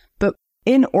HRT. But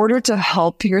in order to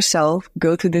help yourself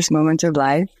go through this moment of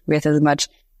life with as much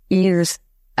ease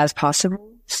as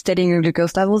possible, steadying your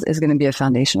glucose levels is going to be a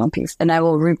foundational piece. And I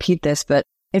will repeat this, but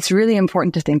it's really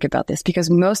important to think about this because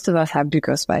most of us have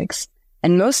glucose spikes.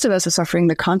 And most of us are suffering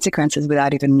the consequences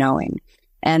without even knowing.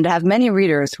 And I have many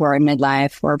readers who are in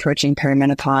midlife, who are approaching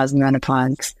perimenopause and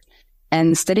menopause.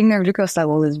 And studying their glucose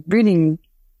level is really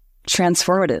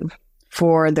transformative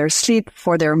for their sleep,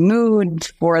 for their mood,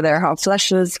 for their hot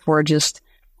flushes, for just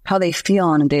how they feel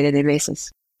on a day-to-day basis.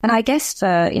 And I guess,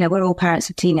 we're all parents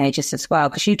of teenagers as well,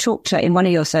 because you talked in one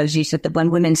of your shows, you said that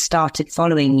when women started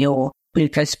following your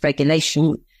glucose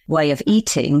regulation way of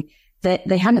eating, that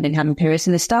they hadn't been having periods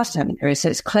and they started having periods. So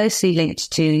it's closely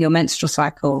linked to your menstrual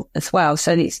cycle as well.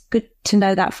 So it's good to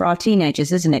know that for our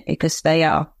teenagers, isn't it? Because they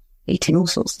are eating all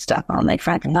sorts of stuff, aren't they,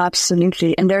 frankly?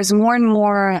 Absolutely. And there's more and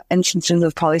more instances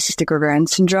of polycystic ovarian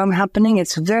syndrome happening.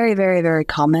 It's very, very, very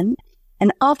common.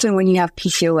 And often when you have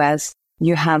PCOS,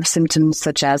 you have symptoms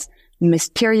such as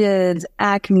missed periods,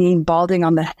 acne, balding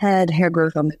on the head, hair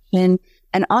growth on the chin.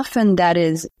 And often that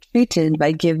is treated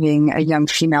by giving a young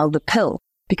female the pill,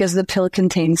 because the pill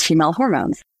contains female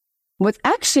hormones. What's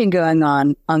actually going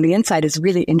on the inside is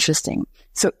really interesting.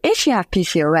 So if you have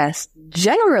PCOS,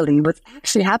 generally what's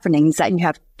actually happening is that you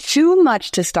have too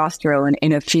much testosterone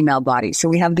in a female body. So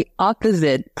we have the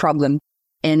opposite problem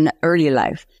in early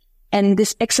life. And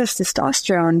this excess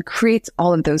testosterone creates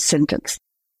all of those symptoms.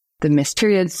 The missed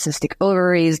periods, cystic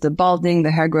ovaries, the balding,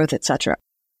 the hair growth, etc.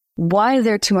 Why is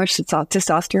there too much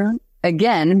testosterone?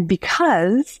 Again,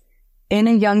 because in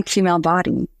a young female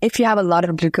body, if you have a lot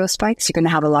of glucose spikes, you're going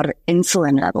to have a lot of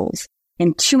insulin levels.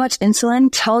 And too much insulin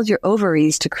tells your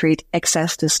ovaries to create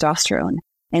excess testosterone.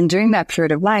 And during that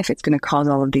period of life, it's going to cause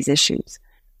all of these issues.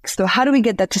 So how do we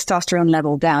get that testosterone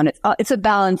level down? It's a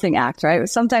balancing act, right?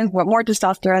 Sometimes we want more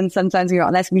testosterone, sometimes we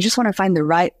want less. We just want to find the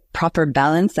right, proper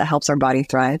balance that helps our body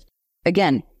thrive.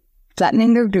 Again,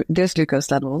 flattening those glucose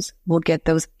levels will get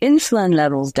those insulin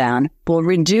levels down, will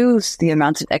reduce the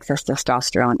amount of excess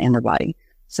testosterone in the body.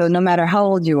 So no matter how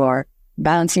old you are,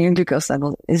 balancing your glucose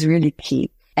level is really key.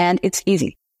 And it's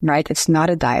easy, right? It's not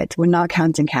a diet. We're not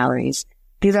counting calories.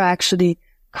 These are actually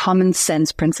common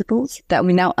sense principles that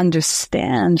we now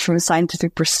understand from a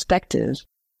scientific perspective.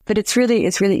 But it's really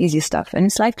easy stuff, and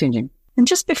it's life-changing. And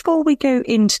just before we go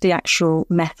into the actual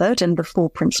method and the 4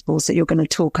 principles that you're going to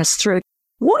talk us through,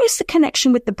 what is the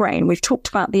connection with the brain? We've talked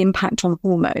about the impact on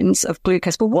hormones of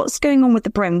glucose, but what's going on with the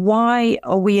brain? Why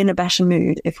are we in a better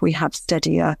mood if we have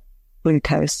steadier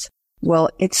glucose?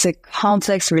 Well, it's a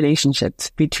complex relationship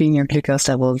between your glucose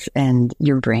levels and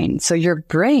your brain. So your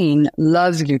brain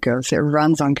loves glucose. It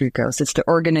runs on glucose. It's the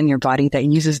organ in your body that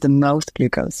uses the most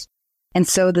glucose. And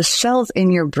so the cells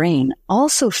in your brain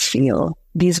also feel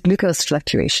these glucose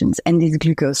fluctuations and these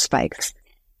glucose spikes.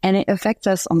 And it affects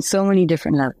us on so many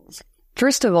different levels.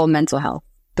 First of all, mental health.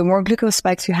 The more glucose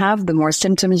spikes you have, the more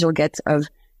symptoms you'll get of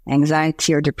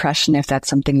anxiety or depression if that's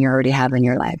something you already have in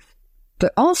your life.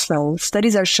 But also,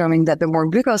 studies are showing that the more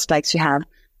glucose spikes you have,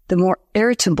 the more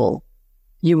irritable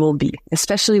you will be,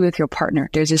 especially with your partner.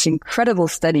 There's this incredible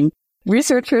study.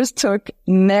 Researchers took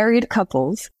married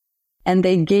couples and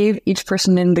they gave each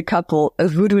person in the couple a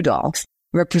voodoo doll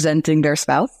representing their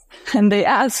spouse. And they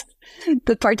asked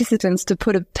the participants to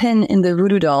put a pin in the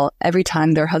voodoo doll every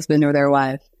time their husband or their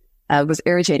wife was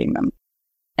irritating them.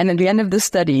 And at the end of the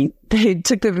study, they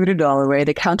took the voodoo doll away,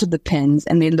 they counted the pins,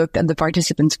 and they looked at the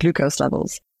participants' glucose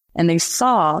levels. And they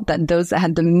saw that those that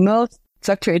had the most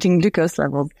fluctuating glucose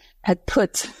levels had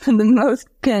put the most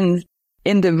pins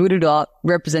in the voodoo doll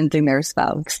representing their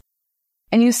spouse.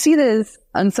 And you see this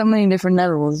on so many different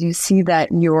levels. You see that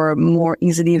you're more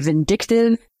easily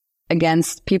vindictive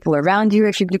against people around you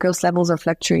if your glucose levels are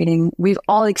fluctuating. We've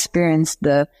all experienced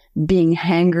the being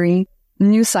hangry.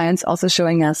 New science also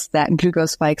showing us that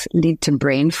glucose spikes lead to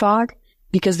brain fog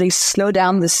because they slow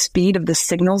down the speed of the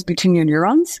signals between your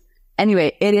neurons.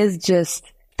 Anyway, it is just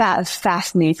a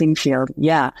fascinating field.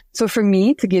 Yeah. So for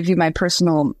me, to give you my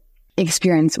personal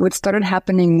experience, what started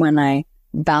happening when I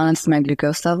balanced my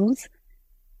glucose levels,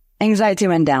 anxiety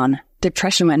went down,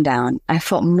 depression went down. I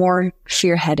felt more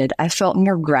clear-headed. I felt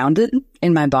more grounded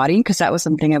in my body because that was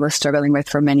something I was struggling with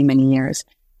for many, many years.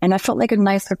 And I felt like a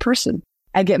nicer person.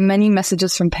 I get many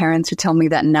messages from parents who tell me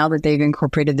that now that they've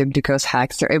incorporated their glucose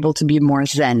hacks, they're able to be more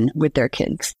zen with their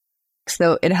kids.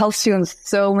 So it helps you on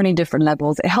so many different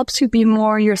levels. It helps you be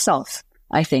more yourself,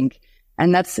 I think.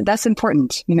 And that's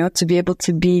important, you know, to be able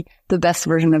to be the best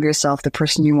version of yourself, the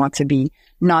person you want to be,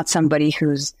 not somebody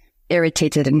who's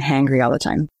irritated and hangry all the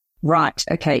time. Right.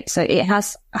 Okay. So it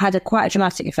has had quite a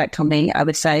dramatic effect on me, I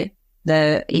would say.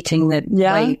 The eating the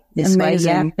way this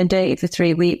amazing. way. Yeah. Been doing it for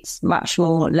 3 weeks, much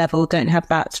more level. Don't have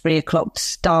that 3 o'clock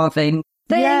starving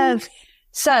thing. Yes.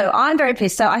 So I'm very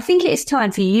pleased. So I think it's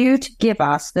time for you to give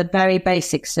us the very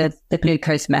basics of the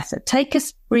glucose method. Take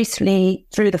us briefly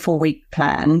through the 4-week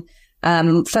plan,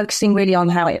 focusing really on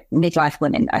how midlife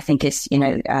women, I think is,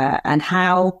 and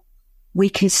how we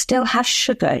can still have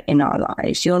sugar in our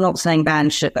lives. You're not saying ban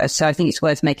sugar, so I think it's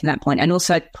worth making that point. And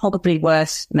also probably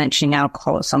worth mentioning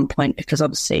alcohol at some point, because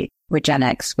obviously we're Gen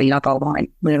X, we love our wine,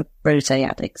 we're rosé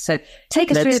addicts. So take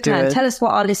us through the plan. Tell us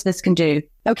what our listeners can do.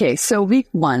 Okay, so week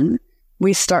 1,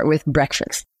 we start with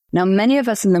breakfast. Now, many of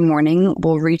us in the morning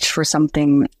will reach for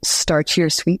something starchy or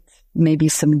sweet, maybe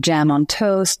some jam on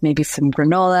toast, maybe some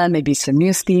granola, maybe some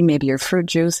muesli, maybe your fruit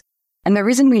juice. And the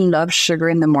reason we love sugar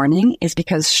in the morning is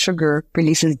because sugar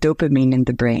releases dopamine in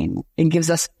the brain. It gives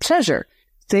us pleasure.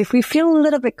 So if we feel a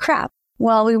little bit crap,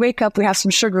 well, we wake up, we have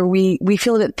some sugar, we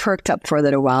feel a bit perked up for a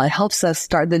little while. It helps us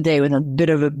start the day with a bit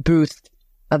of a boost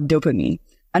of dopamine.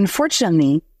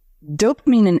 Unfortunately,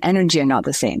 dopamine and energy are not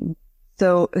the same.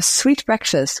 So a sweet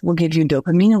breakfast will give you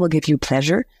dopamine, it will give you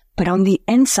pleasure, but on the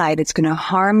inside, it's going to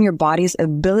harm your body's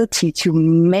ability to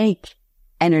make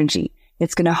energy.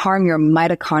 It's going to harm your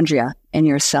mitochondria in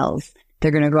your cells.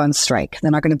 They're going to go on strike.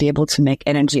 They're not going to be able to make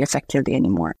energy effectively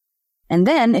anymore. And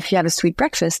then if you have a sweet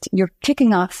breakfast, you're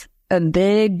kicking off a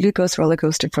big glucose roller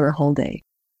coaster for the whole day.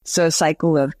 So a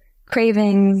cycle of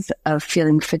cravings, of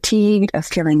feeling fatigued, of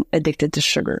feeling addicted to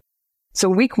sugar. So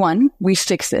week 1, we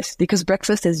fix this because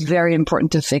breakfast is very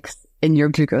important to fix in your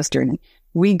glucose journey.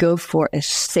 We go for a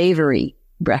savory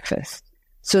breakfast.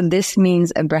 So this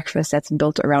means a breakfast that's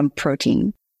built around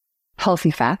protein,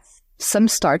 healthy fats, some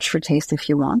starch for taste if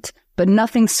you want, but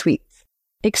nothing sweet,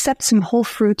 except some whole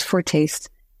fruit for taste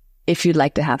if you'd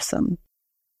like to have some.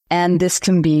 And this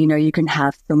can be, you can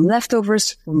have some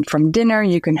leftovers from dinner.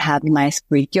 You can have nice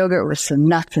Greek yogurt with some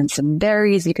nuts and some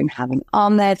berries. You can have an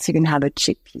omelette. You can have a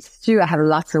chickpea stew. I have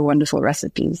lots of wonderful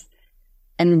recipes.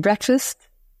 And breakfast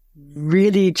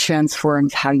really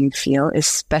transforms how you feel,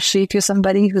 especially if you're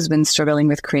somebody who's been struggling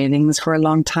with cravings for a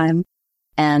long time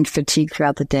and fatigue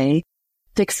throughout the day.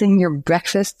 Fixing your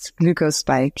breakfast glucose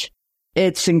spike,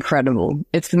 it's incredible.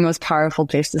 It's the most powerful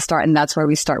place to start, and that's why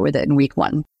we start with it in week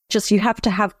 1. Just you have to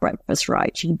have breakfast,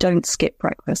 right? You don't skip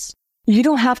breakfast. You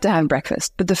don't have to have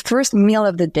breakfast, but the first meal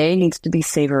of the day needs to be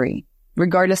savory,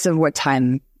 regardless of what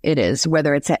time it is,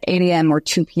 whether it's at 8 a.m. or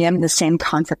 2 p.m., the same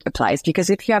concept applies. Because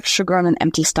if you have sugar on an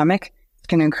empty stomach, it's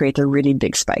going to create a really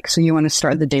big spike. So you want to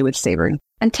start the day with savory.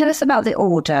 And tell us about the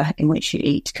order in which you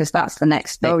eat, because that's the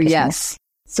next bit. Oh, yes.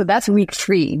 So that's week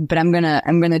 3, but I'm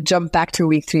going to jump back to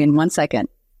week 3 in 1 second.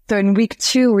 So in week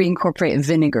 2, we incorporate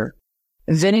vinegar.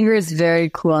 Vinegar is very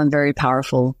cool and very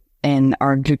powerful in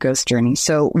our glucose journey.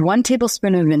 So 1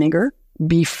 tablespoon of vinegar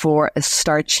before a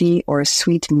starchy or a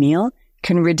sweet meal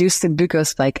can reduce the glucose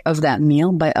spike of that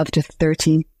meal by up to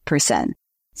 30%.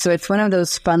 So it's one of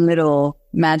those fun little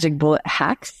magic bullet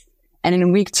hacks. And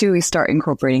in week 2, we start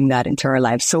incorporating that into our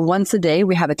lives. So once a day,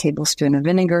 we have a tablespoon of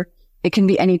vinegar. It can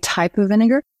be any type of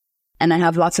vinegar. And I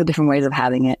have lots of different ways of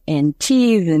having it in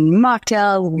teas, in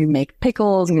mocktails. We make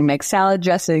pickles, we make salad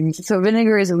dressings. So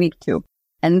vinegar is week 2.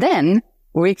 And then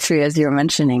week 3, as you were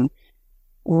mentioning,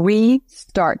 we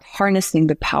start harnessing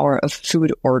the power of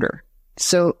food order.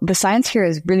 So the science here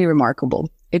is really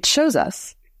remarkable. It shows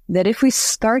us that if we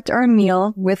start our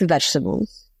meal with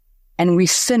vegetables and we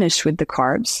finish with the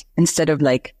carbs, instead of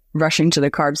rushing to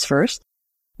the carbs first,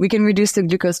 we can reduce the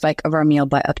glucose spike of our meal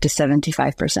by up to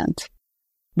 75%.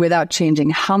 Without changing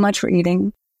how much we're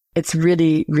eating. It's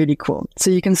really, really cool. So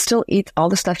you can still eat all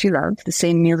the stuff you love, the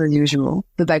same meal as usual,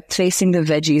 but by placing the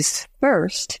veggies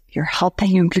first, you're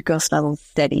helping your glucose levels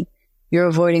steady. You're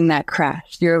avoiding that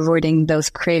crash. You're avoiding those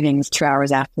cravings 2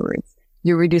 hours afterwards.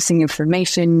 You're reducing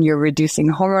inflammation. You're reducing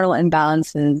hormonal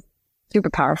imbalances. Super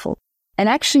powerful. And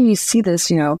actually you see this,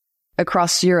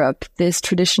 across Europe, this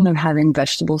tradition of having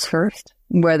vegetables first,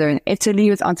 whether in Italy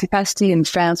with antipasti, in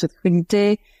France with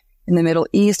crudité, in the Middle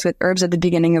East with herbs at the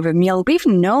beginning of a meal. We've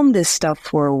known this stuff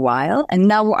for a while, and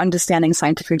now we're understanding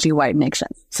scientifically why it makes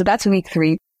sense. So that's week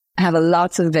 3. I have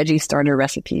lots of veggie starter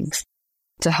recipes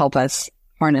to help us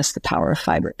harness the power of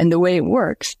fiber. And the way it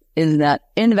works is that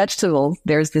in vegetables,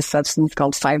 there's this substance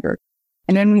called fiber.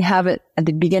 And when we have it at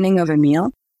the beginning of a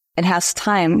meal, it has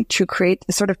time to create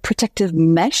a sort of protective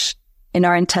mesh in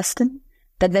our intestine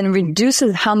that then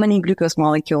reduces how many glucose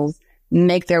molecules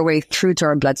make their way through to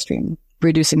our bloodstream,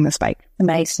 reducing the spike.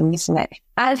 Amazing, isn't it?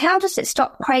 And how does it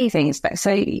stop cravings?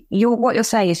 So what you're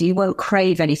saying is you won't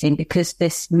crave anything because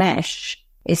this mesh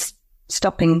is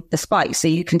stopping the spike, so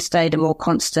you can stay at a more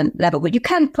constant level. But you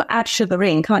can add sugar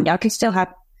in, can't you? I can still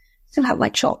have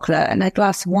like chocolate and a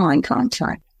glass of wine, can't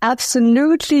I?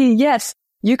 Absolutely, yes.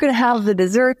 You can have the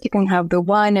dessert, you can have the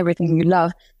wine, everything you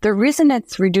love. The reason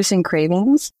it's reducing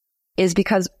cravings is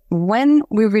because when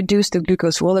we reduce the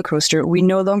glucose roller coaster, we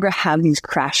no longer have these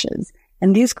crashes.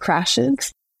 And these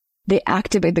crashes, they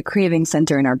activate the craving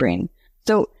center in our brain.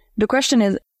 So the question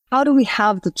is, how do we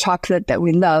have the chocolate that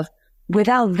we love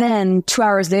without then 2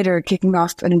 hours later kicking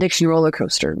off an addiction roller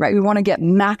coaster, right? We want to get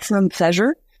maximum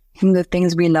pleasure from the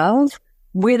things we love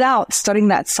without starting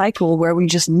that cycle where we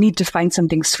just need to find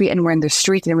something sweet and we're in the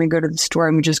street and we go to the store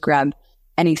and we just grab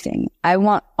anything. I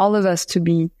want all of us to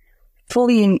be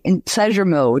fully in pleasure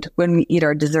mode when we eat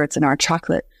our desserts and our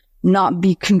chocolate, not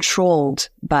be controlled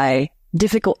by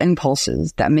difficult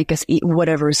impulses that make us eat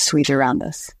whatever is sweet around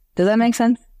us. Does that make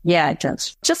sense? Yeah, it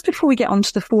does. Just before we get on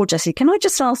to the 4, Jessie, can I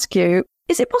just ask you,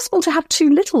 is it possible to have too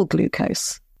little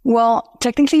glucose? Well,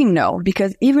 technically no,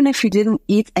 because even if you didn't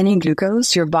eat any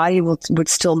glucose, your body would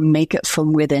still make it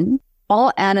from within.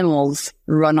 All animals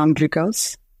run on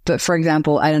glucose. But for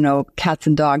example, I don't know, cats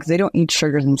and dogs, they don't eat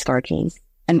sugars and starches.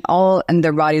 And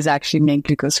their bodies actually make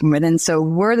glucose from within. So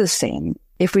we're the same.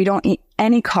 If we don't eat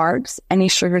any carbs, any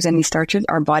sugars, any starches,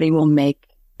 our body will make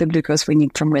the glucose we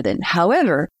need from within.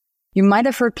 However, you might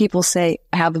have heard people say,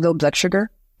 I have low blood sugar.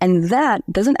 And that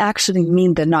doesn't actually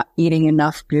mean they're not eating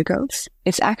enough glucose.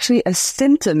 It's actually a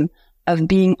symptom of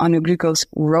being on a glucose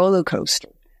roller coaster.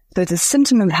 So it's a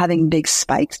symptom of having big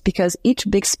spikes because each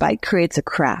big spike creates a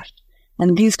crash.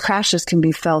 And these crashes can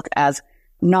be felt as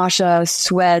nausea,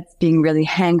 sweat, being really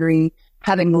hangry,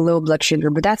 having low blood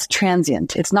sugar, but that's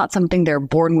transient. It's not something they're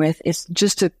born with. It's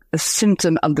just a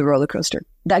symptom of the roller coaster.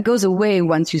 That goes away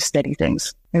once you steady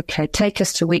things. Okay, take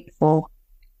us to week 4.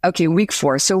 Okay, week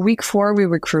 4. So week 4, we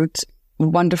recruit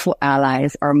wonderful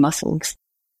allies, our muscles.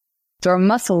 So our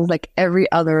muscles, like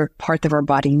every other part of our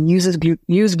body, use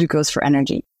glucose for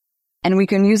energy. And we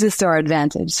can use this to our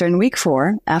advantage. So in week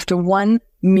 4, after 1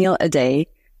 meal a day,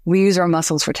 we use our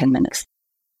muscles for 10 minutes.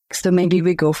 So maybe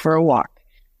we go for a walk.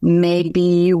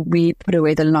 Maybe we put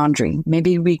away the laundry.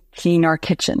 Maybe we clean our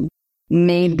kitchen.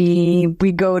 Maybe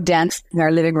we go dance in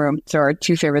our living room to our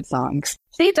 2 favorite songs.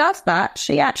 She does that.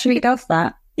 She actually does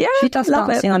that. Yeah, she does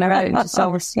dancing on her own.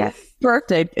 So, yeah.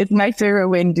 Perfect. It's my favorite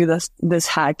way to do this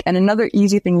hack. And another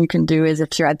easy thing you can do is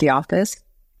if you're at the office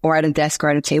or at a desk or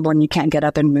at a table and you can't get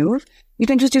up and move, you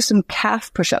can just do some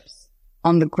calf push-ups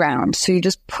on the ground. So you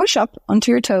just push up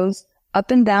onto your toes, up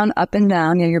and down, up and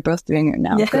down. Yeah, you're both doing it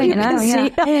now. Yeah, doing it now. Yeah.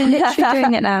 Literally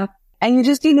doing it now. And you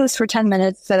just do this for 10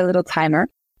 minutes, set a little timer.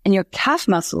 And your calf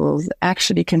muscles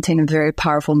actually contain a very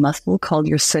powerful muscle called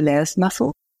your soleus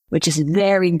muscle, which is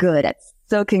very good at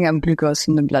soaking up glucose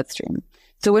from the bloodstream.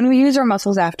 So when we use our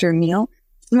muscles after a meal,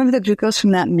 some of the glucose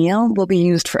from that meal will be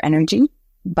used for energy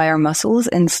by our muscles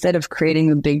instead of creating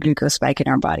a big glucose spike in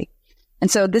our body. And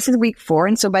so this is week 4.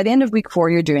 And so by the end of week 4,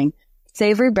 you're doing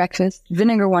savory breakfast,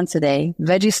 vinegar once a day,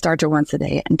 veggie starter once a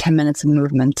day, and 10 minutes of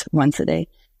movement once a day.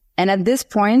 And at this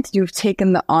point, you've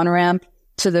taken the on-ramp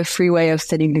to the freeway of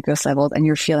steady glucose levels, and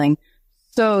you're feeling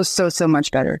so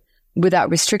much better without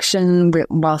restriction,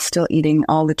 while still eating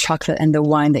all the chocolate and the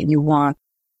wine that you want.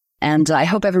 And I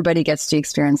hope everybody gets to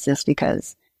experience this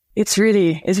because it's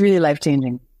really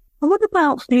life-changing. Well, what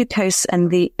about glucose and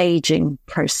the aging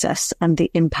process and the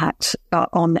impact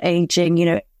on aging? You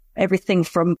know, everything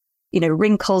from, you know,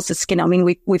 wrinkles, the skin. I mean,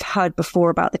 we've heard before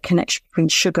about the connection between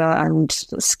sugar and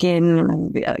skin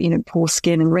and, you know, poor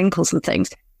skin and wrinkles and things.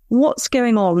 What's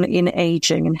going on in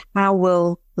aging and how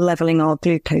will leveling our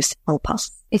glucose help us?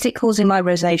 Is it causing my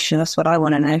rosacea? That's what I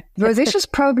want to know. Rosacea is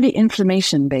probably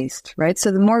inflammation based, right?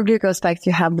 So the more glucose spikes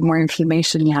you have, the more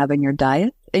inflammation you have in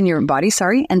your body,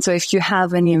 sorry. And so if you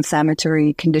have any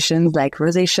inflammatory conditions like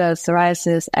rosacea,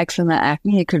 psoriasis, eczema,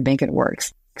 acne, it could make it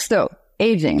worse. So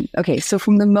aging. Okay. So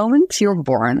from the moment you're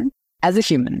born as a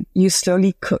human, you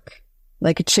slowly cook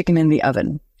like a chicken in the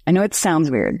oven. I know it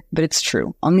sounds weird, but it's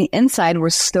true. On the inside,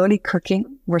 we're slowly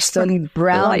cooking. We're slowly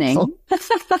browning.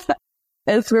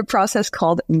 It's through a process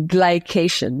called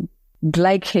glycation.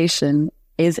 Glycation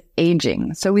is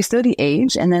aging. So we slowly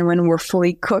age, and then when we're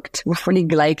fully cooked, we're fully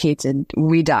glycated,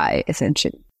 we die,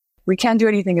 essentially. We can't do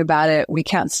anything about it. We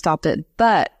can't stop it,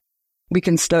 but we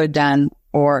can slow it down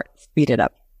or speed it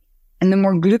up. And the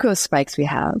more glucose spikes we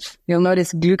have, you'll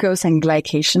notice glucose and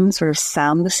glycation sort of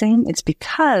sound the same. It's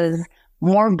because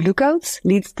more glucose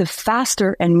leads to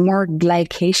faster and more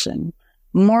glycation.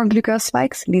 More glucose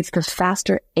spikes leads to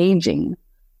faster aging.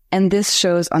 And this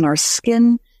shows on our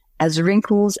skin as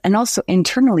wrinkles, and also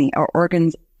internally, our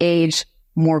organs age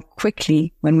more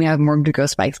quickly when we have more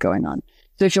glucose spikes going on.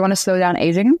 So if you want to slow down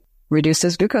aging, reduce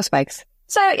those glucose spikes.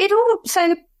 So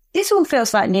this all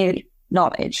feels like new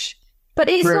knowledge, but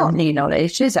it's not new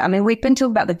knowledge, is it? I mean, we've been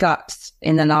talking about the guts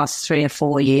in the last 3 or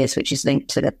 4 years, which is linked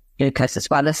to the glucose as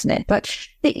well, isn't it? But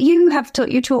you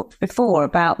talked before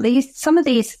about some of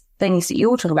these things that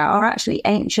you're talking about are actually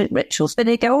ancient rituals, but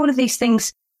they go all of these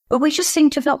things, but we just seem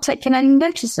to have not taken any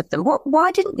notice of them.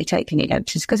 Why didn't we take any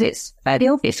notice? Because it's fairly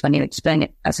obvious when you explain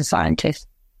it as a scientist.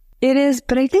 It is,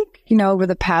 but I think, over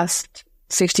the past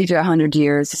 60 to 100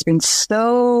 years, there's been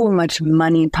so much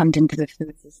money pumped into the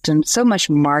food system, so much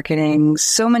marketing,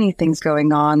 so many things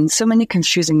going on, so many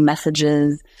confusing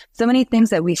messages, so many things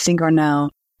that we think are now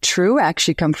true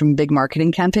actually come from big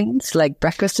marketing campaigns, like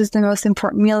breakfast is the most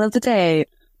important meal of the day.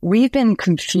 We've been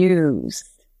confused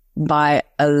by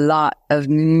a lot of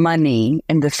money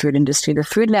in the food industry. The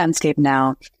food landscape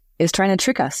now is trying to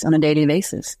trick us on a daily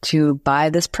basis to buy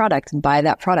this product, buy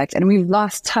that product. And we've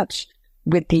lost touch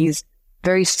with these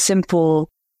very simple,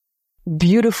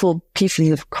 beautiful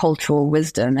pieces of cultural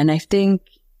wisdom. And I think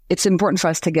it's important for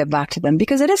us to get back to them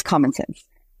because it is common sense.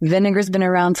 Vinegar's been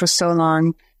around for so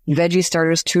long. Veggie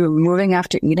starters too, moving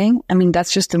after eating. I mean,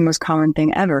 that's just the most common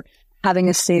thing ever. Having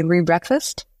a savory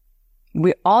breakfast.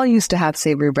 We all used to have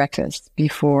savory breakfast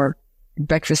before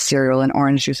breakfast cereal and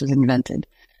orange juice was invented.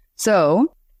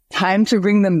 So, time to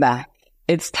bring them back.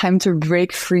 It's time to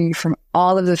break free from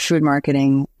all of the food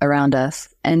marketing around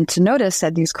us and to notice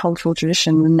that these cultural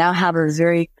traditions now have a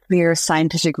very clear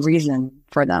scientific reason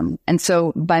for them. And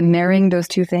so by marrying those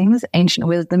two things, ancient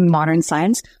wisdom, modern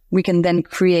science, we can then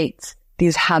create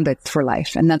these habits for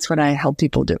life. And that's what I help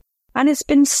people do. And it's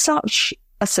been such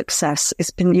a success.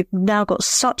 You've now got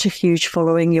such a huge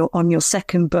following on your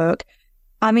second book.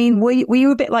 I mean, were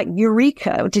you a bit like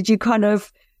Eureka? Did you kind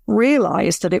of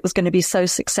realize that it was going to be so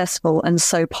successful and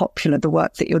so popular, the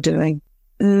work that you're doing?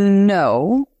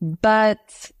 No,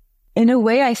 but in a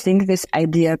way, I think this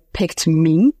idea picked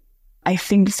me. I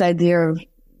think this idea of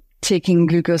taking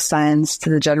glucose science to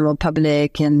the general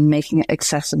public and making it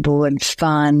accessible and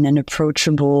fun and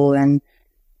approachable. And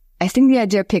I think the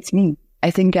idea picked me. I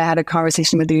think I had a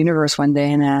conversation with the universe one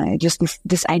day and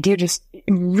this idea just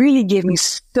really gave me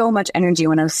so much energy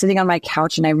when I was sitting on my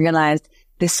couch and I realized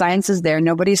the science is there.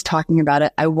 Nobody's talking about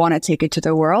it. I want to take it to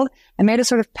the world. I made a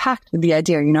sort of pact with the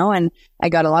idea, and I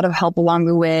got a lot of help along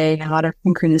the way, a lot of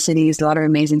synchronicities, a lot of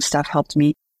amazing stuff helped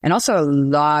me, and also a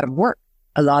lot of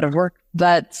work.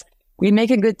 But we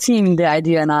make a good team, the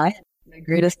idea and I. The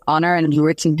greatest honor and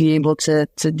joy to be able to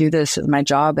do this as my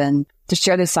job and to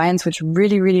share the science, which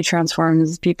really, really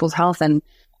transforms people's health. And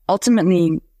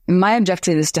ultimately, my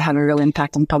objective is to have a real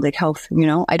impact on public health.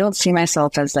 I don't see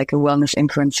myself as like a wellness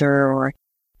influencer, or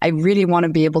I really want to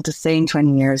be able to say in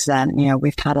 20 years that,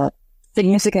 we've had a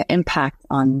significant impact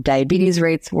on diabetes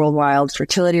rates worldwide,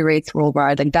 fertility rates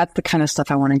worldwide. Like that's the kind of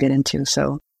stuff I want to get into.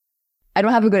 So I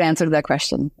don't have a good answer to that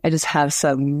question. I just have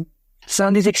some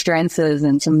of these experiences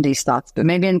and some of these thoughts, but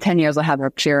maybe in 10 years I'll have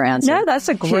a clear answer. No, that's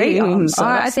a great answer.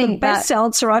 I think the best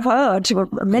answer I've heard to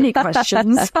many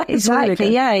questions. Exactly.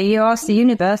 Really, yeah. You ask the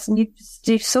universe and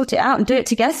you sort it out and do it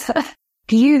together.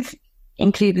 You've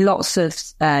include lots of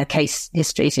case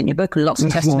histories in your book, lots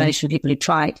of testimonies from people who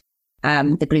tried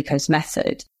the glucose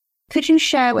method. Could you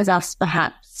share with us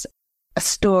perhaps a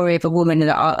story of a woman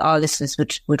that our listeners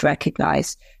would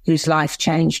recognize whose life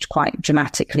changed quite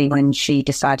dramatically when she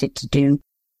decided to do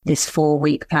this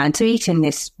 4-week plan to eat in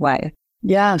this way?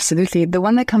 Yeah, absolutely. The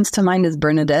one that comes to mind is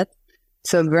Bernadette.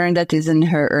 So Bernadette is in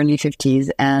her early 50s,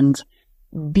 and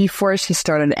before she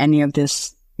started any of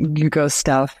this glucose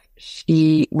stuff,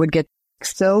 she would get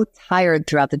so tired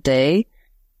throughout the day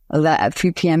that at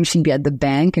 3 p.m. she'd be at the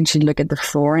bank and she'd look at the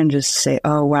floor and just say,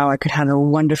 oh, wow, I could have a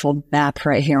wonderful nap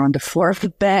right here on the floor of the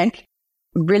bank.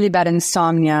 Really bad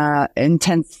insomnia,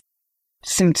 intense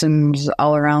symptoms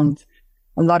all around,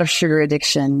 a lot of sugar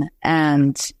addiction.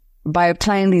 And by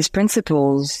applying these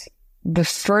principles, the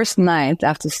first night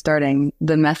after starting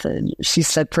the method, she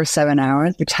slept for 7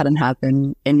 hours, which hadn't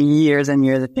happened in years and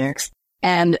years and years.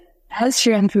 And as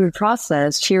she went through the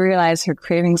process, she realized her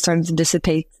cravings started to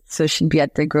dissipate. So she'd be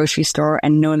at the grocery store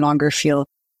and no longer feel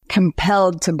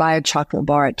compelled to buy a chocolate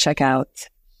bar at checkout.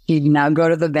 She'd now go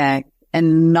to the bank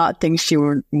and not think she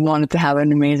wanted to have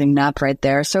an amazing nap right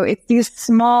there. So it's these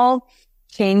small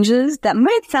changes that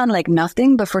might sound like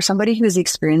nothing, but for somebody who is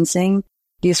experiencing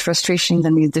these frustrations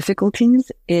and these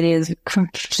difficulties, it is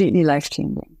completely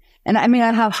life-changing. And I mean,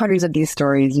 I have hundreds of these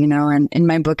stories, and in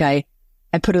my book, I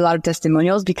put a lot of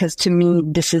testimonials because to me,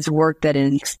 this is work that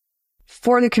is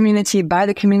for the community, by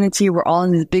the community. We're all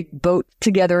in this big boat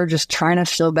together, just trying to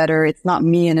feel better. It's not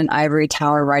me in an ivory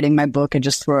tower writing my book and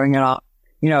just throwing it off,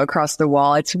 across the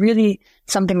wall. It's really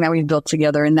something that we've built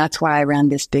together. And that's why I ran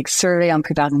this big survey on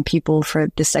 3,000 people for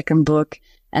the second book.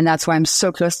 And that's why I'm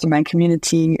so close to my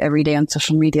community every day on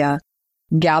social media,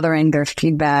 gathering their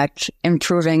feedback,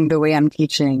 improving the way I'm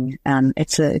teaching. And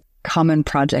it's a common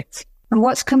project. And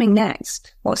what's coming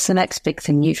next? What's the next big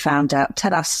thing you found out?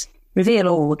 Tell us, reveal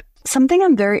all. Something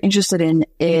I'm very interested in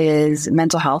is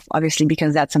mental health, obviously,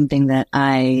 because that's something that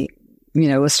I,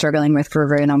 was struggling with for a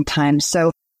very long time.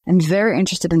 So I'm very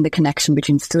interested in the connection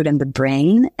between food and the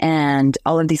brain and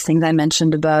all of these things I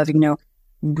mentioned above,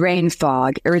 brain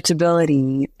fog,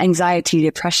 irritability, anxiety,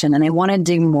 depression. And I want to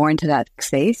dig more into that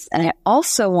space. And I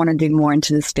also want to dig more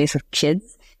into the space of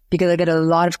kids because I get a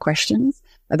lot of questions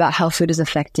about how food is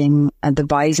affecting the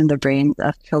bodies and the brains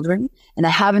of children. And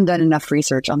I haven't done enough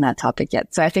research on that topic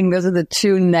yet. So I think those are the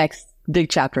two next big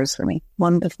chapters for me.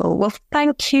 Wonderful. Well,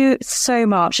 thank you so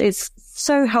much. It's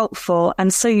so helpful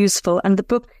and so useful. And the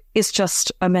book is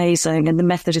just amazing. And the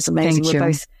method is amazing. We're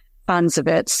both fans of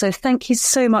it. So thank you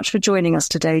so much for joining us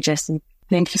today, Jessie.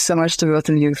 Thank you so much to both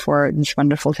of you for this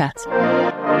wonderful chat.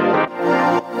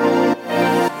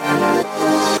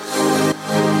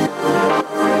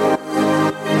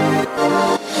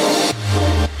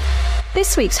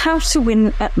 This week's How to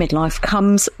Win at Midlife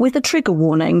comes with a trigger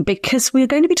warning because we're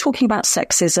going to be talking about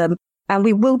sexism and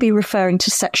we will be referring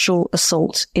to sexual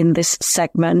assault in this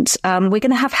segment. We're going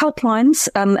to have helplines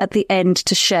at the end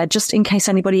to share just in case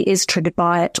anybody is triggered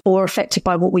by it or affected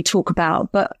by what we talk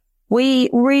about. But we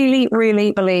really,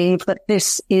 really believe that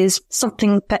this is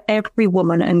something for every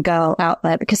woman and girl out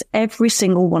there because every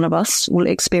single one of us will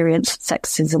experience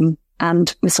sexism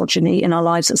and misogyny in our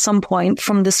lives at some point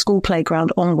from the school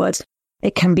playground onwards.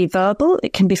 It can be verbal,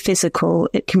 it can be physical,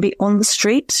 it can be on the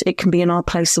street, it can be in our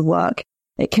place of work.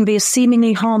 It can be a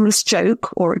seemingly harmless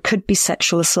joke, or it could be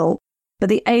sexual assault. But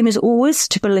the aim is always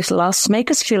to belittle us,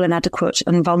 make us feel inadequate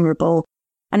and vulnerable.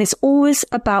 And it's always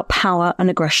about power and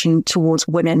aggression towards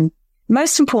women.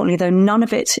 Most importantly, though, none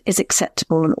of it is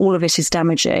acceptable and all of it is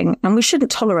damaging. And we shouldn't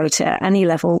tolerate it at any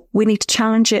level. We need to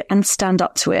challenge it and stand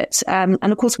up to it. And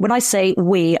of course, when I say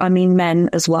we, I mean men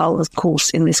as well, of course,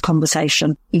 in this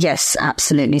conversation. Yes,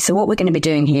 absolutely. So what we're going to be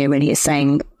doing here really is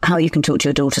saying how you can talk to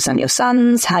your daughters and your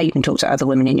sons, how you can talk to other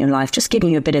women in your life, just giving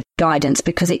you a bit of guidance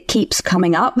because it keeps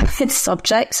coming up, this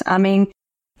subject. I mean,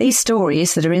 these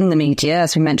stories that are in the media,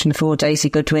 as we mentioned before,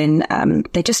 Daisy Goodwin,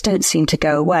 they just don't seem to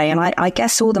go away. And I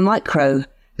guess all the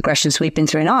microaggressions we've been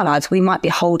through in our lives, we might be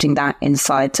holding that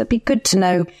inside. So it'd be good to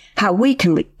know how we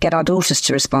can get our daughters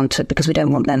to respond to it because we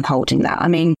don't want them holding that. I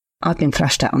mean, I've been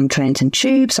thrashed out on trains and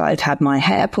tubes. I've had my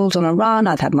hair pulled on a run.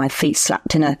 I've had my feet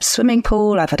slapped in a swimming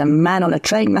pool. I've had a man on a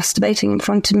train masturbating in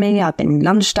front of me. I've been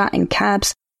lunged at in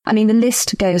cabs. I mean, the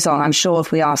list goes on. I'm sure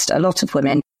if we asked a lot of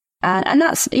women, and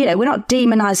that's, you know, we're not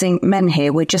demonizing men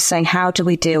here. We're just saying, how do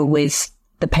we deal with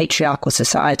the patriarchal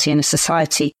society and a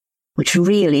society which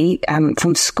really,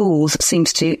 from schools,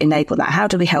 seems to enable that? How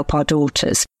do we help our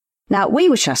daughters? Now, we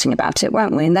were chatting about it,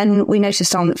 weren't we? And then we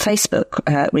noticed on Facebook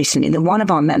recently that one of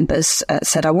our members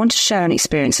said, I want to share an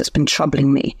experience that's been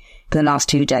troubling me for the last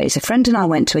 2 days. A friend and I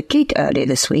went to a gig earlier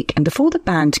this week, and before the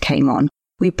band came on,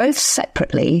 we both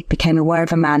separately became aware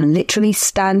of a man literally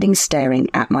standing staring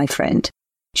at my friend.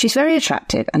 She's very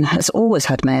attractive and has always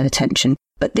had male attention,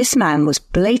 but this man was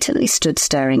blatantly stood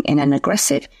staring in an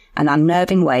aggressive and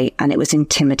unnerving way, and it was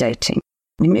intimidating.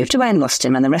 We moved away and lost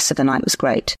him, and the rest of the night was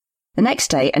great. The next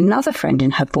day, another friend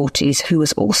in her 40s, who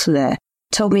was also there,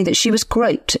 told me that she was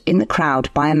groped in the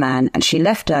crowd by a man, and she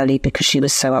left early because she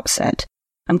was so upset.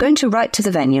 I'm going to write to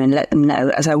the venue and let them know,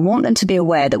 as I want them to be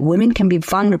aware that women can be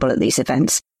vulnerable at these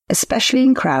events, especially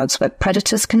in crowds where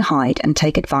predators can hide and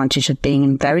take advantage of being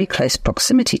in very close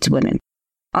proximity to women.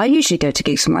 I usually go to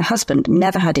gigs with my husband,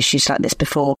 never had issues like this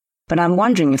before, but I'm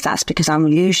wondering if that's because I'm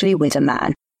usually with a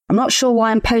man. I'm not sure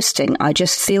why I'm posting, I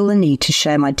just feel the need to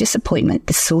share my disappointment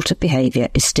this sort of behaviour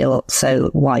is still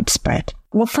so widespread.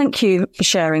 Well, thank you for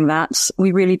sharing that.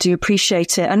 We really do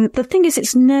appreciate it. And the thing is,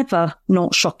 it's never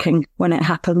not shocking when it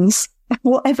happens,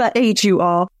 whatever age you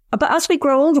are. But as we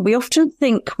grow older, we often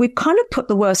think we've kind of put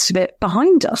the worst of it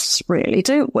behind us, really,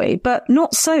 don't we? But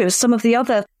not so. Some of the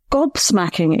other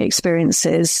gobsmacking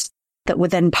experiences that were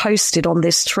then posted on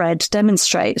this thread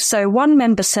demonstrate. So one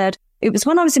member said, it was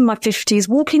when I was in my 50s,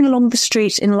 walking along the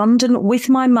street in London with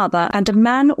my mother, and a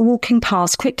man walking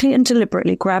past quickly and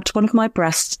deliberately grabbed one of my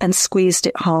breasts and squeezed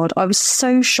it hard. I was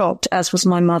so shocked, as was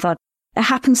my mother. It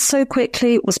happened so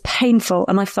quickly, it was painful,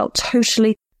 and I felt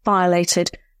totally violated.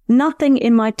 Nothing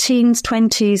in my teens,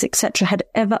 20s, etc. had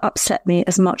ever upset me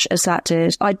as much as that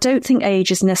did. I don't think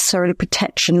age is necessarily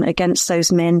protection against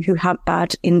those men who have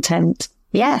bad intent.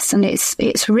 Yes, and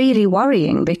it's really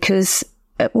worrying because,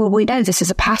 well, we know this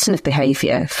is a pattern of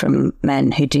behaviour from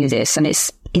men who do this, and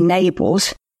it's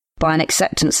enabled by an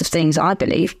acceptance of things, I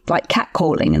believe, like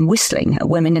catcalling and whistling at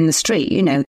women in the street. You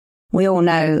know, we all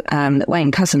know that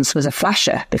Wayne Couzens was a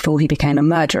flasher before he became a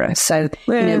murderer. So,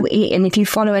 you know, and if you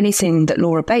follow anything that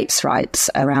Laura Bates writes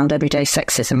around everyday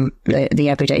sexism, the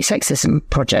Everyday Sexism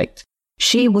Project,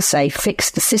 she will say,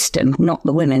 fix the system, not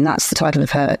the women. That's the title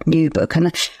of her new book.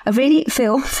 And I really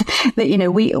feel that, you know,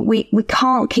 we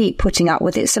can't keep putting up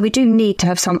with it. So we do need to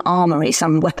have some armoury,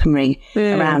 some weaponry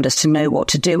around us to know what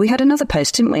to do. We had another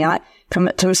post, didn't we?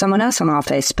 To someone else on our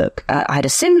Facebook. I had a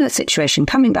similar situation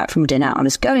coming back from dinner. I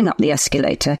was going up the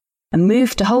escalator and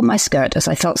moved to hold my skirt as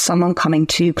I felt someone coming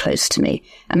too close to me.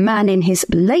 A man in his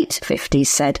late 50s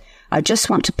said, "I just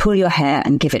want to pull your hair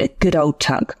and give it a good old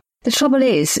tug." The trouble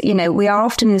is, we are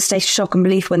often in a state of shock and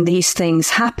belief when these things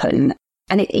happen.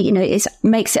 And it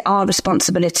makes it our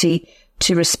responsibility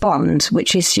to respond,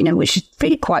 which is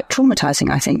really quite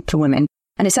traumatizing, I think, for women.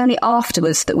 And it's only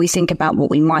afterwards that we think about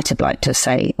what we might have liked to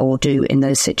say or do in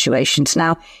those situations.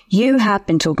 Now, you have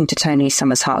been talking to Toni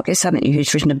Summers-Hargis, haven't you,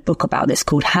 who's written a book about this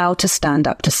called How to Stand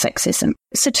Up to Sexism.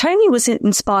 So Toni was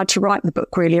inspired to write the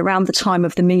book really around the time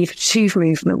of the Me Too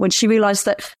movement, when she realised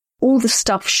that all the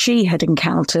stuff she had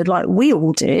encountered, like we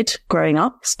all did growing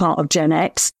up as part of Gen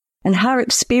X, and her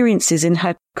experiences in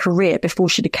her career before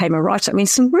she became a writer. I mean,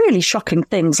 some really shocking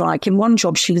things, like in one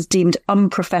job she was deemed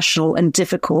unprofessional and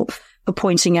difficult for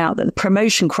pointing out that the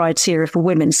promotion criteria for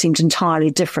women seemed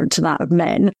entirely different to that of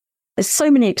men. There's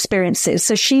so many experiences.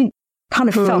 So she kind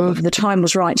of felt that the time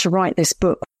was right to write this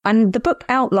book. And the book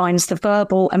outlines the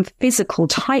verbal and physical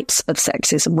types of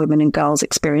sexism women and girls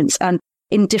experience, and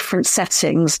in different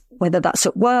settings, whether that's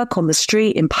at work, on the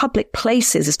street, in public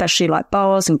places, especially like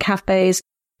bars and cafes.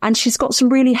 And she's got some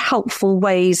really helpful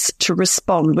ways to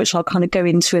respond, which I'll kind of go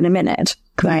into in a minute.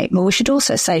 Great. Well, we should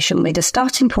also say, shouldn't we, the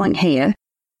starting point here,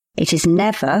 it is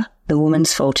never the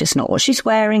woman's fault. It's not what she's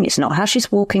wearing. It's not how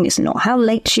she's walking. It's not how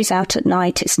late she's out at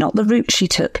night. It's not the route she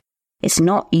took. It's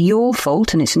not your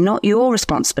fault, and it's not your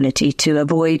responsibility to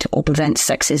avoid or prevent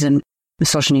sexism,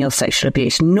 misogyny or sexual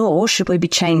abuse, nor should we be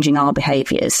changing our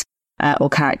behaviours or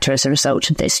character as a result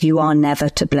of this. You are never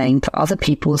to blame for other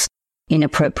people's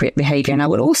inappropriate behaviour. And I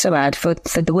would also add for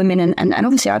the women, and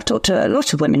obviously I've talked to a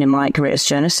lot of women in my career as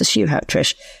journalist, as you have,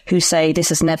 Trish, who say this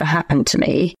has never happened to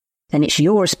me. Then it's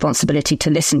your responsibility to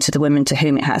listen to the women to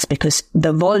whom it has, because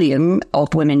the volume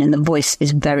of women in the voice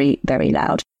is very, very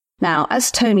loud. Now, as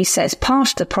Toni says, part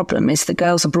of the problem is that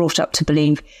girls are brought up to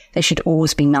believe they should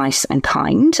always be nice and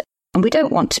kind. And we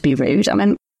don't want to be rude. I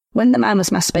mean, when the man was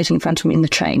masturbating in front of me in the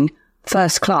train,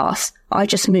 first class, I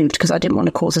just moved because I didn't want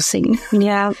to cause a scene.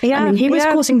 Yeah. I mean, he was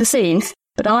causing the scene,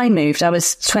 but I moved. I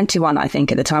was 21, I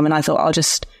think, at the time, and I thought I'll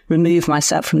just remove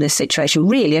myself from this situation.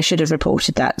 Really, I should have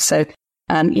reported that. So,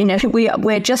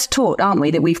 we're just taught, aren't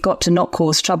we, that we've got to not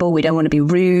cause trouble. We don't want to be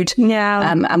rude. Yeah.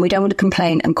 And we don't want to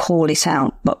complain and call it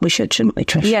out. But we should, shouldn't we,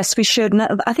 Trish? Yes, we should.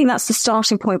 And I think that's the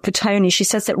starting point for Toni. She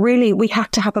says that really we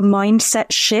have to have a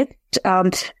mindset shift.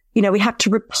 We have to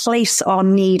replace our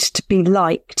need to be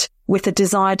liked with a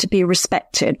desire to be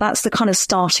respected. That's the kind of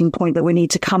starting point that we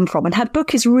need to come from. And her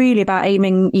book is really about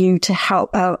aiming you to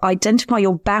help identify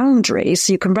your boundaries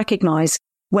so you can recognize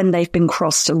when they've been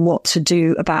crossed and what to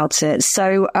do about it.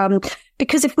 So,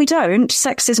 because if we don't,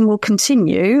 sexism will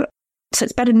continue. So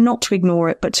it's better not to ignore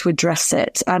it, but to address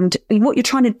it. And what you're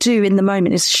trying to do in the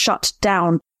moment is shut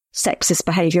down sexist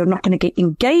behavior. You're not going to get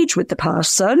engaged with the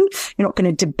person. You're not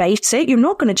going to debate it. You're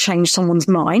not going to change someone's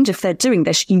mind if they're doing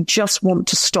this. You just want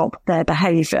to stop their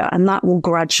behavior, and that will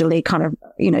gradually kind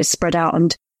of, spread out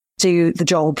and do the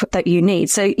job that you need.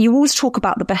 So you always talk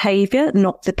about the behavior,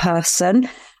 not the person.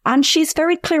 And she's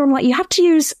very clear on you have to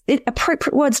use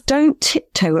appropriate words. Don't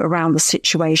tiptoe around the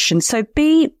situation. So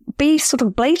be sort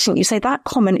of blatant. You say that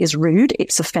comment is rude.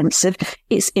 It's offensive.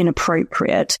 It's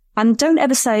inappropriate. And don't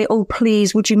ever say, oh,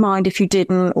 please, would you mind if you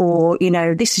didn't? Or,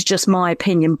 this is just my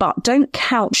opinion. But don't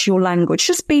couch your language.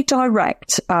 Just be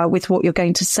direct with what you're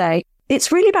going to say.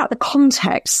 It's really about the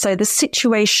context. So the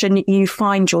situation you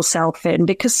find yourself in,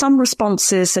 because some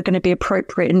responses are going to be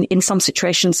appropriate in some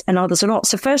situations and others are not.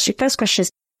 So your first question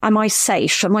is, am I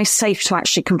safe? Am I safe to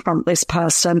actually confront this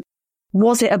person?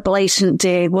 Was it a blatant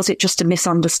dig? Was it just a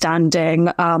misunderstanding?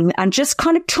 And just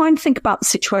kind of try and think about the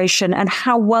situation and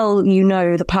how well you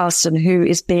know the person who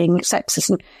is being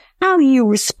sexist. And how you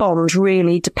respond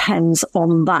really depends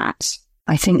on that.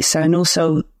 I think so. And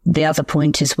also the other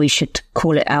point is we should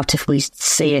call it out if we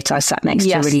see it. I sat next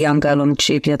to a really young girl on the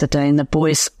tube the other day, and the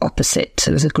boys opposite,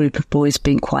 there was a group of boys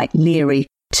being quite leery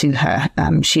to her.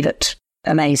 She looked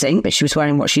amazing, but she was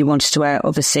wearing what she wanted to wear,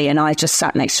 obviously. And I just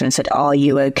sat next to her and said, are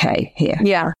you okay here?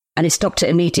 Yeah. And it stopped it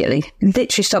immediately.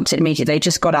 Literally stopped it immediately. They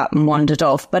just got up and wandered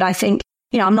off. But I think,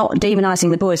 I'm not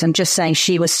demonising the boys. I'm just saying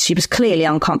she was clearly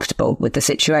uncomfortable with the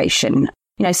situation.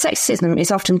 Sexism is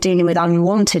often dealing with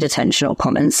unwanted attention or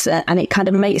comments, and it kind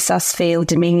of makes us feel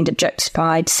demeaned,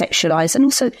 objectified, sexualised, and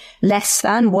also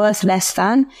worth less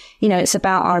than. It's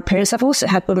about our appearance. I've also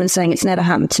had women saying it's never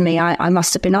happened to me. I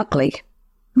must have been ugly.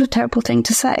 What a terrible thing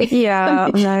to say.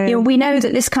 Yeah. No. We know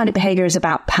that this kind of behaviour is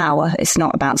about power. It's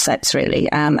not about sex, really.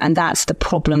 And that's the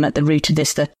problem at the root of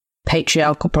this. The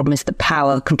patriarchal problem is the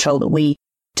power control that we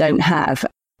don't have.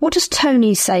 What does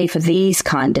Tony say for these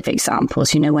kind of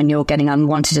examples, when you're getting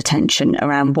unwanted attention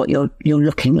around what you're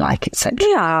looking like, etc.?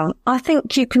 Yeah, I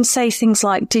think you can say things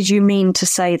like, did you mean to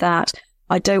say that?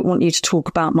 I don't want you to talk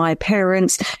about my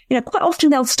appearance. Quite often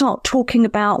they'll start talking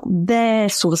about their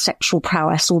sort of sexual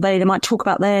prowess, or they might talk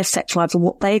about their sex lives or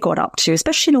what they got up to,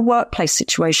 especially in a workplace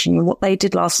situation, what they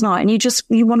did last night. And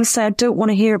you want to say, I don't want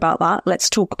to hear about that. Let's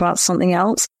talk about something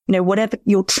else. Whatever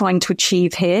you're trying to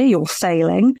achieve here, you're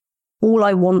failing. All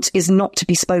I want is not to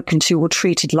be spoken to or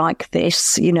treated like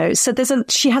this, So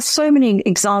she has so many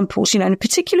examples, and in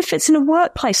particular if it's in a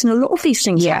workplace, and a lot of these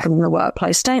things happen in the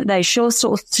workplace, don't they? She'll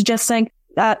sort of suggest saying,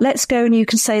 let's go and you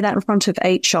can say that in front of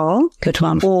HR. Good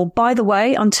one. Or, by the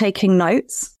way, I'm taking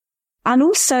notes. And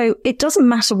also, it doesn't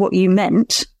matter what you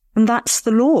meant. And that's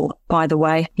the law, by the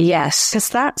way. Yes. Because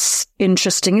that's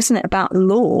interesting, isn't it, about the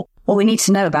law? Well, we need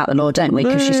to know about the law, don't we?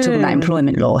 Because she's talking about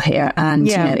employment law here. And,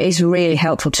 it's really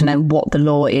helpful to know what the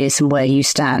law is and where you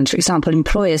stand. For example,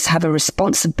 employers have a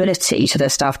responsibility to their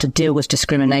staff to deal with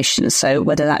discrimination. So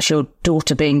whether that's your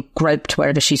daughter being groped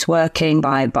wherever she's working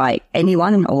by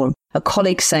anyone, or a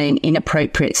colleague saying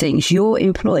inappropriate things, your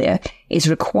employer is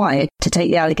required to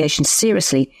take the allegations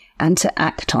seriously and to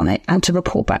act on it and to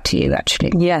report back to you,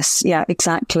 actually. Yes, yeah,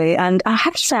 exactly. And I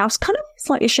have to say, I was kind of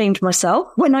slightly ashamed of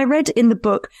myself when I read in the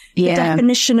book the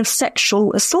definition of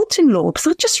sexual assault in law, because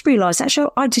I just realised, actually,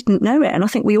 I didn't know it. And I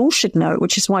think we all should know it,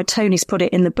 which is why Tony's put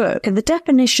it in the book. And the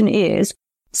definition is,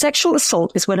 sexual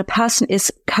assault is when a person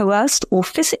is coerced or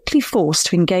physically forced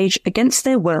to engage against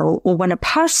their will, or when a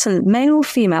person, male or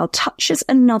female, touches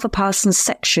another person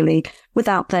sexually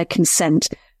without their consent.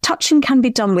 Touching can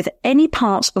be done with any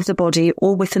part of the body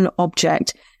or with an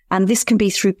object, and this can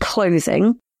be through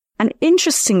clothing. And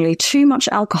interestingly, too much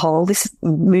alcohol, this is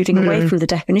moving away from the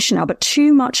definition now, but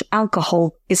too much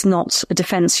alcohol is not a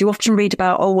defence. You often read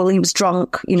about, he was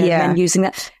drunk, men using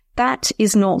that. That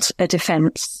is not a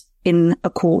defence in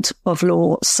a court of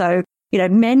law. So,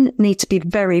 men need to be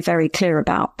very, very clear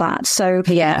about that. So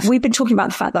we've been talking about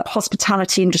the fact that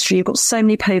hospitality industry, you've got so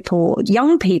many people,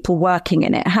 young people working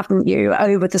in it, haven't you,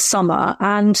 over the summer,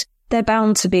 and they're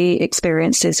bound to be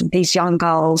experiences with these young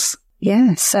girls.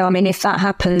 Yeah. So, if that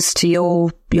happens to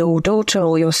your daughter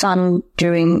or your son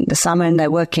during the summer and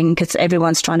they're working, because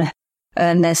everyone's trying to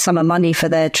earn their summer money for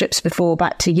their trips before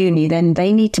back to uni, then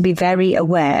they need to be very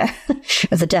aware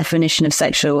of the definition of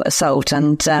sexual assault,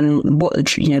 and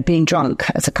being drunk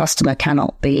as a customer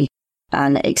cannot be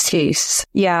an excuse.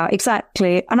 Yeah,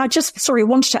 exactly. And I just,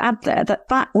 wanted to add there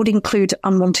that would include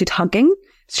unwanted hugging,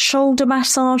 shoulder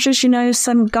massages,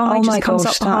 some guy just comes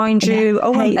up behind you,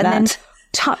 and then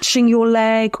touching your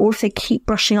leg, or if they keep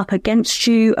brushing up against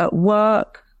you at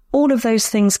work. All of those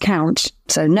things count.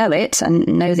 So know it and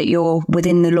know that you're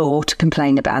within the law to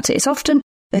complain about it. It's often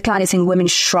the kind of thing women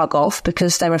shrug off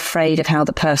because they're afraid of how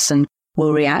the person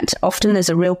will react. Often there's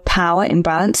a real power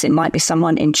imbalance. It might be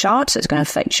someone in charge that's going to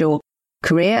affect your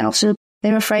career. And also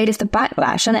they're afraid of the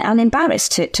backlash and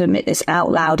embarrassed to admit this out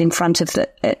loud in front of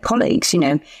the colleagues,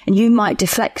 and you might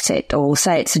deflect it or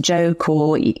say it's a joke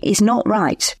or it's not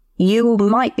right. You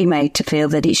might be made to feel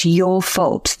that it's your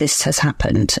fault this has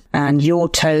happened, and your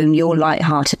tone, your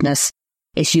lightheartedness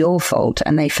is your fault,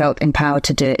 and they felt empowered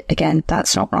to do it. Again,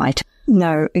 that's not right.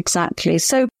 No, exactly.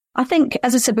 So I think,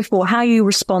 as I said before, how you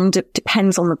respond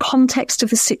depends on the context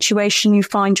of the situation you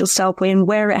find yourself in,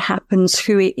 where it happens,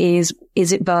 who it is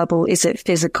it verbal, is it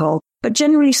physical? But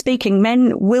generally speaking,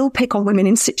 men will pick on women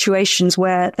in situations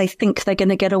where they think they're going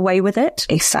to get away with it.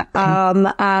 Exactly.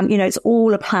 It's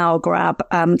all a power grab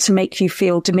to make you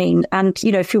feel demeaned. And,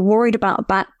 if you're worried about a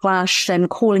backlash, then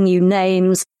calling you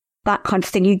names, that kind of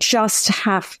thing, you just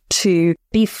have to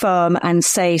be firm and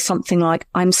say something like,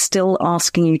 I'm still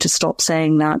asking you to stop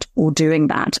saying that or doing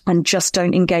that, and just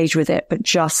don't engage with it, but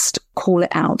just call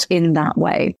it out in that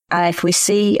way. If we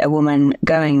see a woman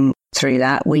going through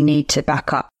that, we need to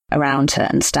back up around her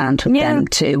and stand with them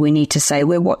too. We need to say,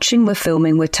 we're watching, we're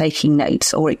filming, we're taking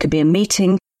notes. Or it could be a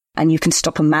meeting and you can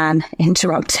stop a man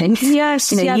interrupting.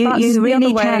 Yes, you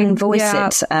really can voice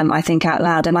it, I think, out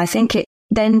loud. And I think it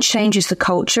then changes the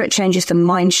culture. It changes the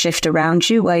mind shift around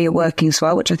you where you're working as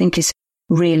well, which I think is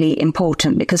really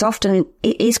important, because often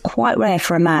it is quite rare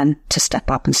for a man to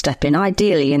step up and step in.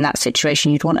 Ideally, in that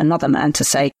situation, you'd want another man to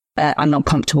say, I'm not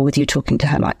comfortable with you talking to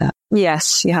her like that.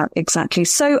 Yes, yeah, exactly.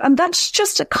 So that's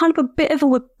just a kind of a bit of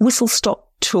a whistle-stop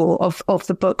tour of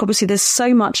the book. Obviously, there's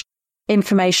so much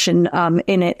information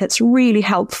in it that's really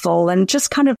helpful, and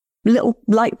just kind of little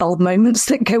light bulb moments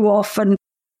that go off. And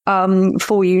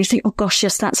for you. You think, oh gosh,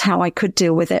 yes, that's how I could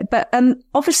deal with it. But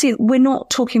obviously, we're not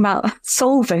talking about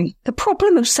solving the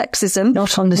problem of sexism.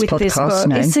 Not on this podcast,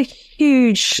 no. It's a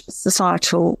huge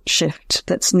societal shift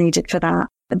that's needed for that.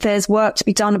 There's work to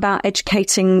be done about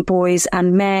educating boys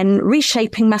and men,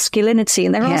 reshaping masculinity.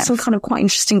 And there are some kind of quite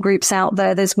interesting groups out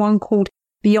there. There's one called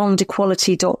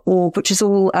beyondequality.org, which is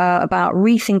all about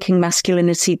rethinking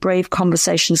masculinity, brave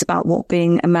conversations about what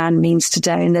being a man means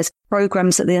today. And there's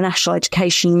programs that the National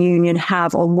Education Union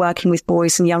have on working with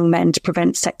boys and young men to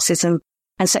prevent sexism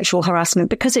and sexual harassment,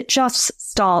 because it just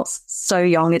starts so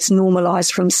young. It's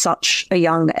normalized from such a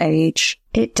young age.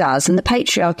 It does. And the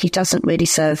patriarchy doesn't really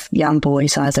serve young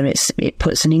boys either. It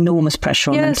puts an enormous pressure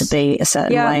on them to be a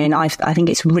certain way. And I think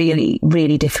it's really,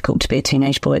 really difficult to be a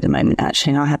teenage boy at the moment,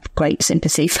 actually. And I have great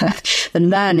sympathy for the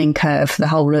learning curve the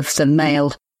whole of the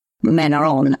male men are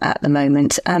on at the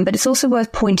moment. But it's also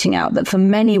worth pointing out that for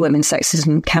many women,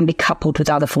 sexism can be coupled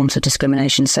with other forms of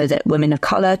discrimination, so that women of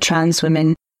colour, trans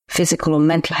women, physical or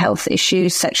mental health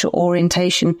issues, sexual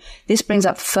orientation. This brings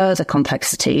up further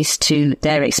complexities to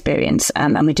their experience,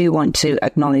 and we do want to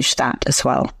acknowledge that as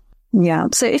well. Yeah.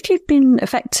 So if you've been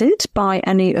affected by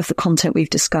any of the content we've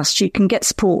discussed, you can get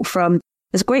support from,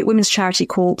 there's a great women's charity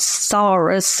called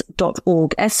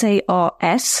SARS.org, SARS.org.uk.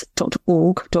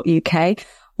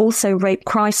 Also Rape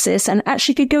Crisis. And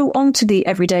actually, if you go onto the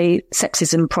Everyday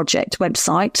Sexism Project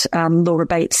website, Laura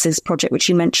Bates's project, which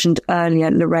you mentioned earlier,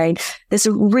 Lorraine, there's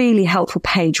a really helpful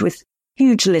page with a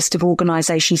huge list of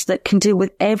organisations that can deal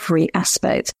with every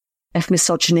aspect of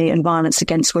misogyny and violence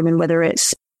against women, whether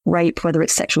it's rape, whether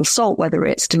it's sexual assault, whether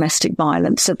it's domestic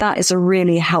violence. So that is a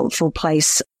really helpful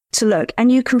place to look.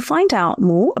 And you can find out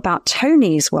more about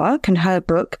Tony's work and her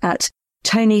book at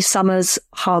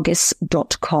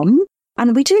tonysummershargis.com.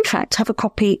 And we do, in fact, have a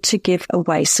copy to give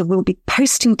away. So we'll be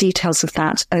posting details of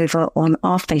that over on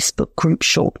our Facebook group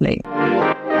shortly.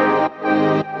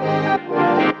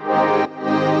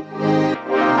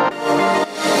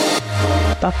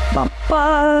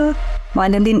 My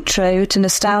little intro to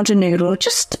Nostalgia Noodle,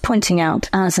 just pointing out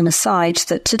as an aside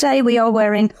that today we are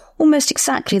wearing almost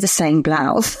exactly the same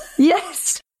blouse.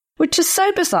 Yes. Which is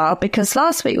so bizarre, because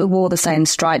last week we wore the same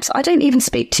stripes. I don't even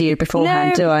speak to you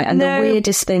beforehand, do I? And the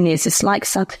weirdest thing is, it's like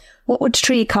some, what would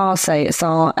Tree Carr say? It's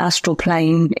our astral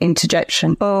plane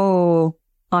interjection. Oh,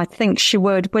 I think she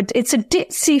would. But it's a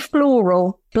ditzy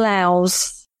floral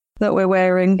blouse that we're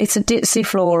wearing. It's a ditzy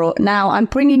floral. Now, I'm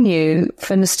bringing you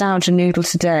for Nostalgia Noodle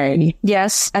today.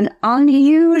 Yes. An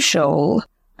unusual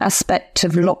aspect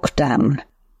of lockdown.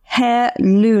 Hair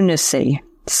lunacy.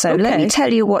 So let me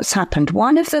tell you what's happened.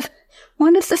 One of the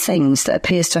things that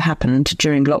appears to have happened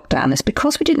during lockdown is,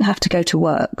 because we didn't have to go to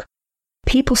work,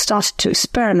 people started to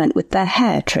experiment with their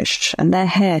hair, Trish, and their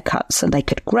haircuts, and they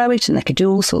could grow it and they could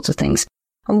do all sorts of things.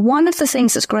 And one of the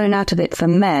things that's grown out of it for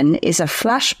men is a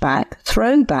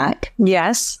throwback,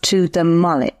 yes, to the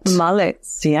mullet.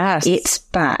 Mullets, yes. It's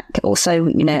back.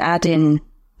 Also, add in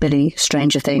Billy,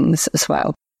 Stranger Things as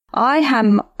well. I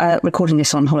am recording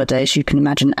this on holiday, as you can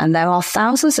imagine, and there are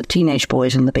thousands of teenage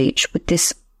boys on the beach with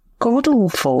this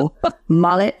god-awful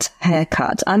mullet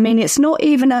haircut. I mean, it's not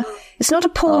a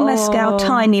Paul Mescal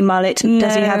tiny mullet. No.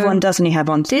 Does he have one? Doesn't he have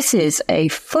one? This is a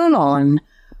full-on,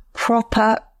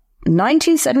 proper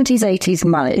 1970s, 80s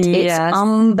mullet. Yes. It's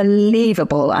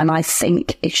unbelievable, and I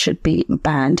think it should be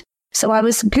banned. So I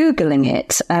was Googling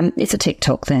it. It's a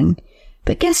TikTok thing.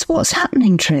 But guess what's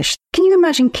happening, Trish? Can you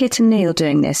imagine Kit and Neil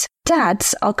doing this?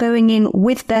 Dads are going in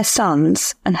with their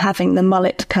sons and having the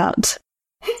mullet cut.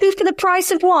 For the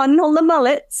price of one on the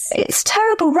mullets. It's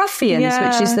Terrible Ruffians,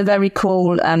 which is the very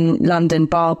cool London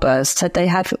barbers, said they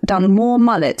have done more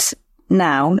mullets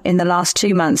now in the last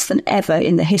 2 months than ever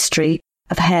in the history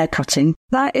of hair cutting.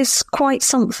 That is quite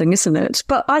something, isn't it?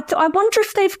 But I wonder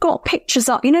if they've got pictures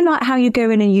up. You know, like how you go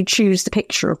in and you choose the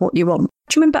picture of what you want.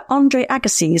 Do you remember Andre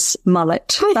Agassi's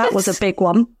mullet? That was a big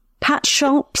one. Pat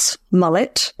Sharp's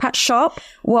mullet. Pat Sharp?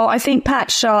 Well, I think Pat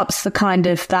Sharp's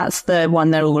that's the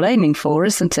one they're all aiming for,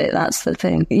 isn't it? That's the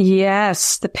thing.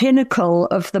 Yes, the pinnacle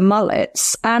of the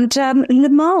mullets. And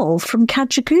Limahl from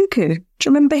Kajagoogoo. Do you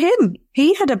remember him?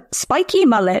 He had a spiky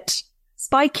mullet.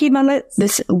 Spiky mullets.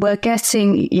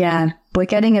 We're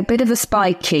getting a bit of a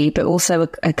spiky, but also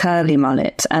a curly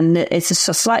mullet, and it's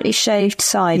a slightly shaved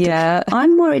side. Yeah.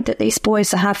 I'm worried that these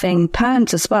boys are having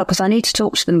perms as well, because I need to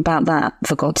talk to them about that,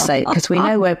 for God's sake, because we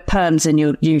know where perms in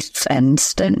your youth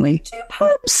ends, don't we? Do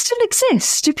perms still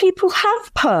exist? Do people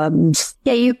have perms?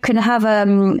 Yeah, you can have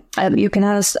a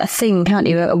thing, can't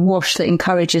you? A wash that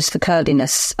encourages the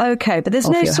curliness. Okay, but there's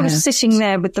no sort of sitting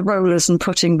there with the rollers and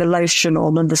putting the lotion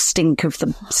on and the stink of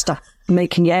the stuff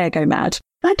making your hair go mad.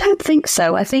 I don't think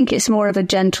so. I think it's more of a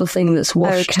gentle thing that's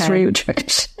washed through.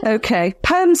 Okay.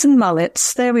 Perms and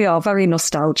mullets. There we are. Very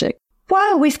nostalgic.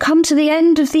 Well, we've come to the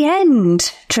end of the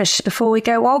end, Trish, before we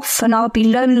go off, and I'll be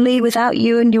lonely without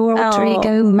you and your alter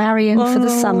ego, Marion, for the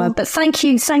summer. But thank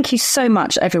you so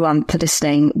much, everyone, for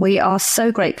listening. We are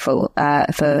so grateful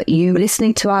for you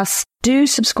listening to us. Do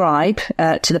subscribe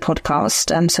to the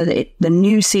podcast so that the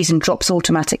new season drops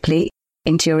automatically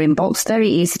into your inbox. Very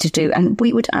easy to do, and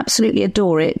we would absolutely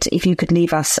adore it if you could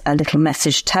leave us a little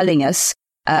message telling us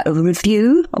a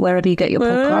review wherever you get your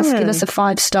podcast. Give us a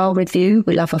 5-star review.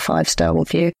 We love a 5-star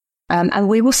review. And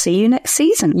we will see you next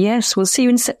season. Yes, we'll see you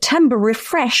in September,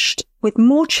 refreshed with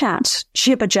more chat,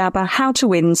 jibber jabber, how to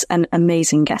wins, and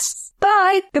amazing guests.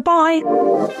 Bye. Goodbye.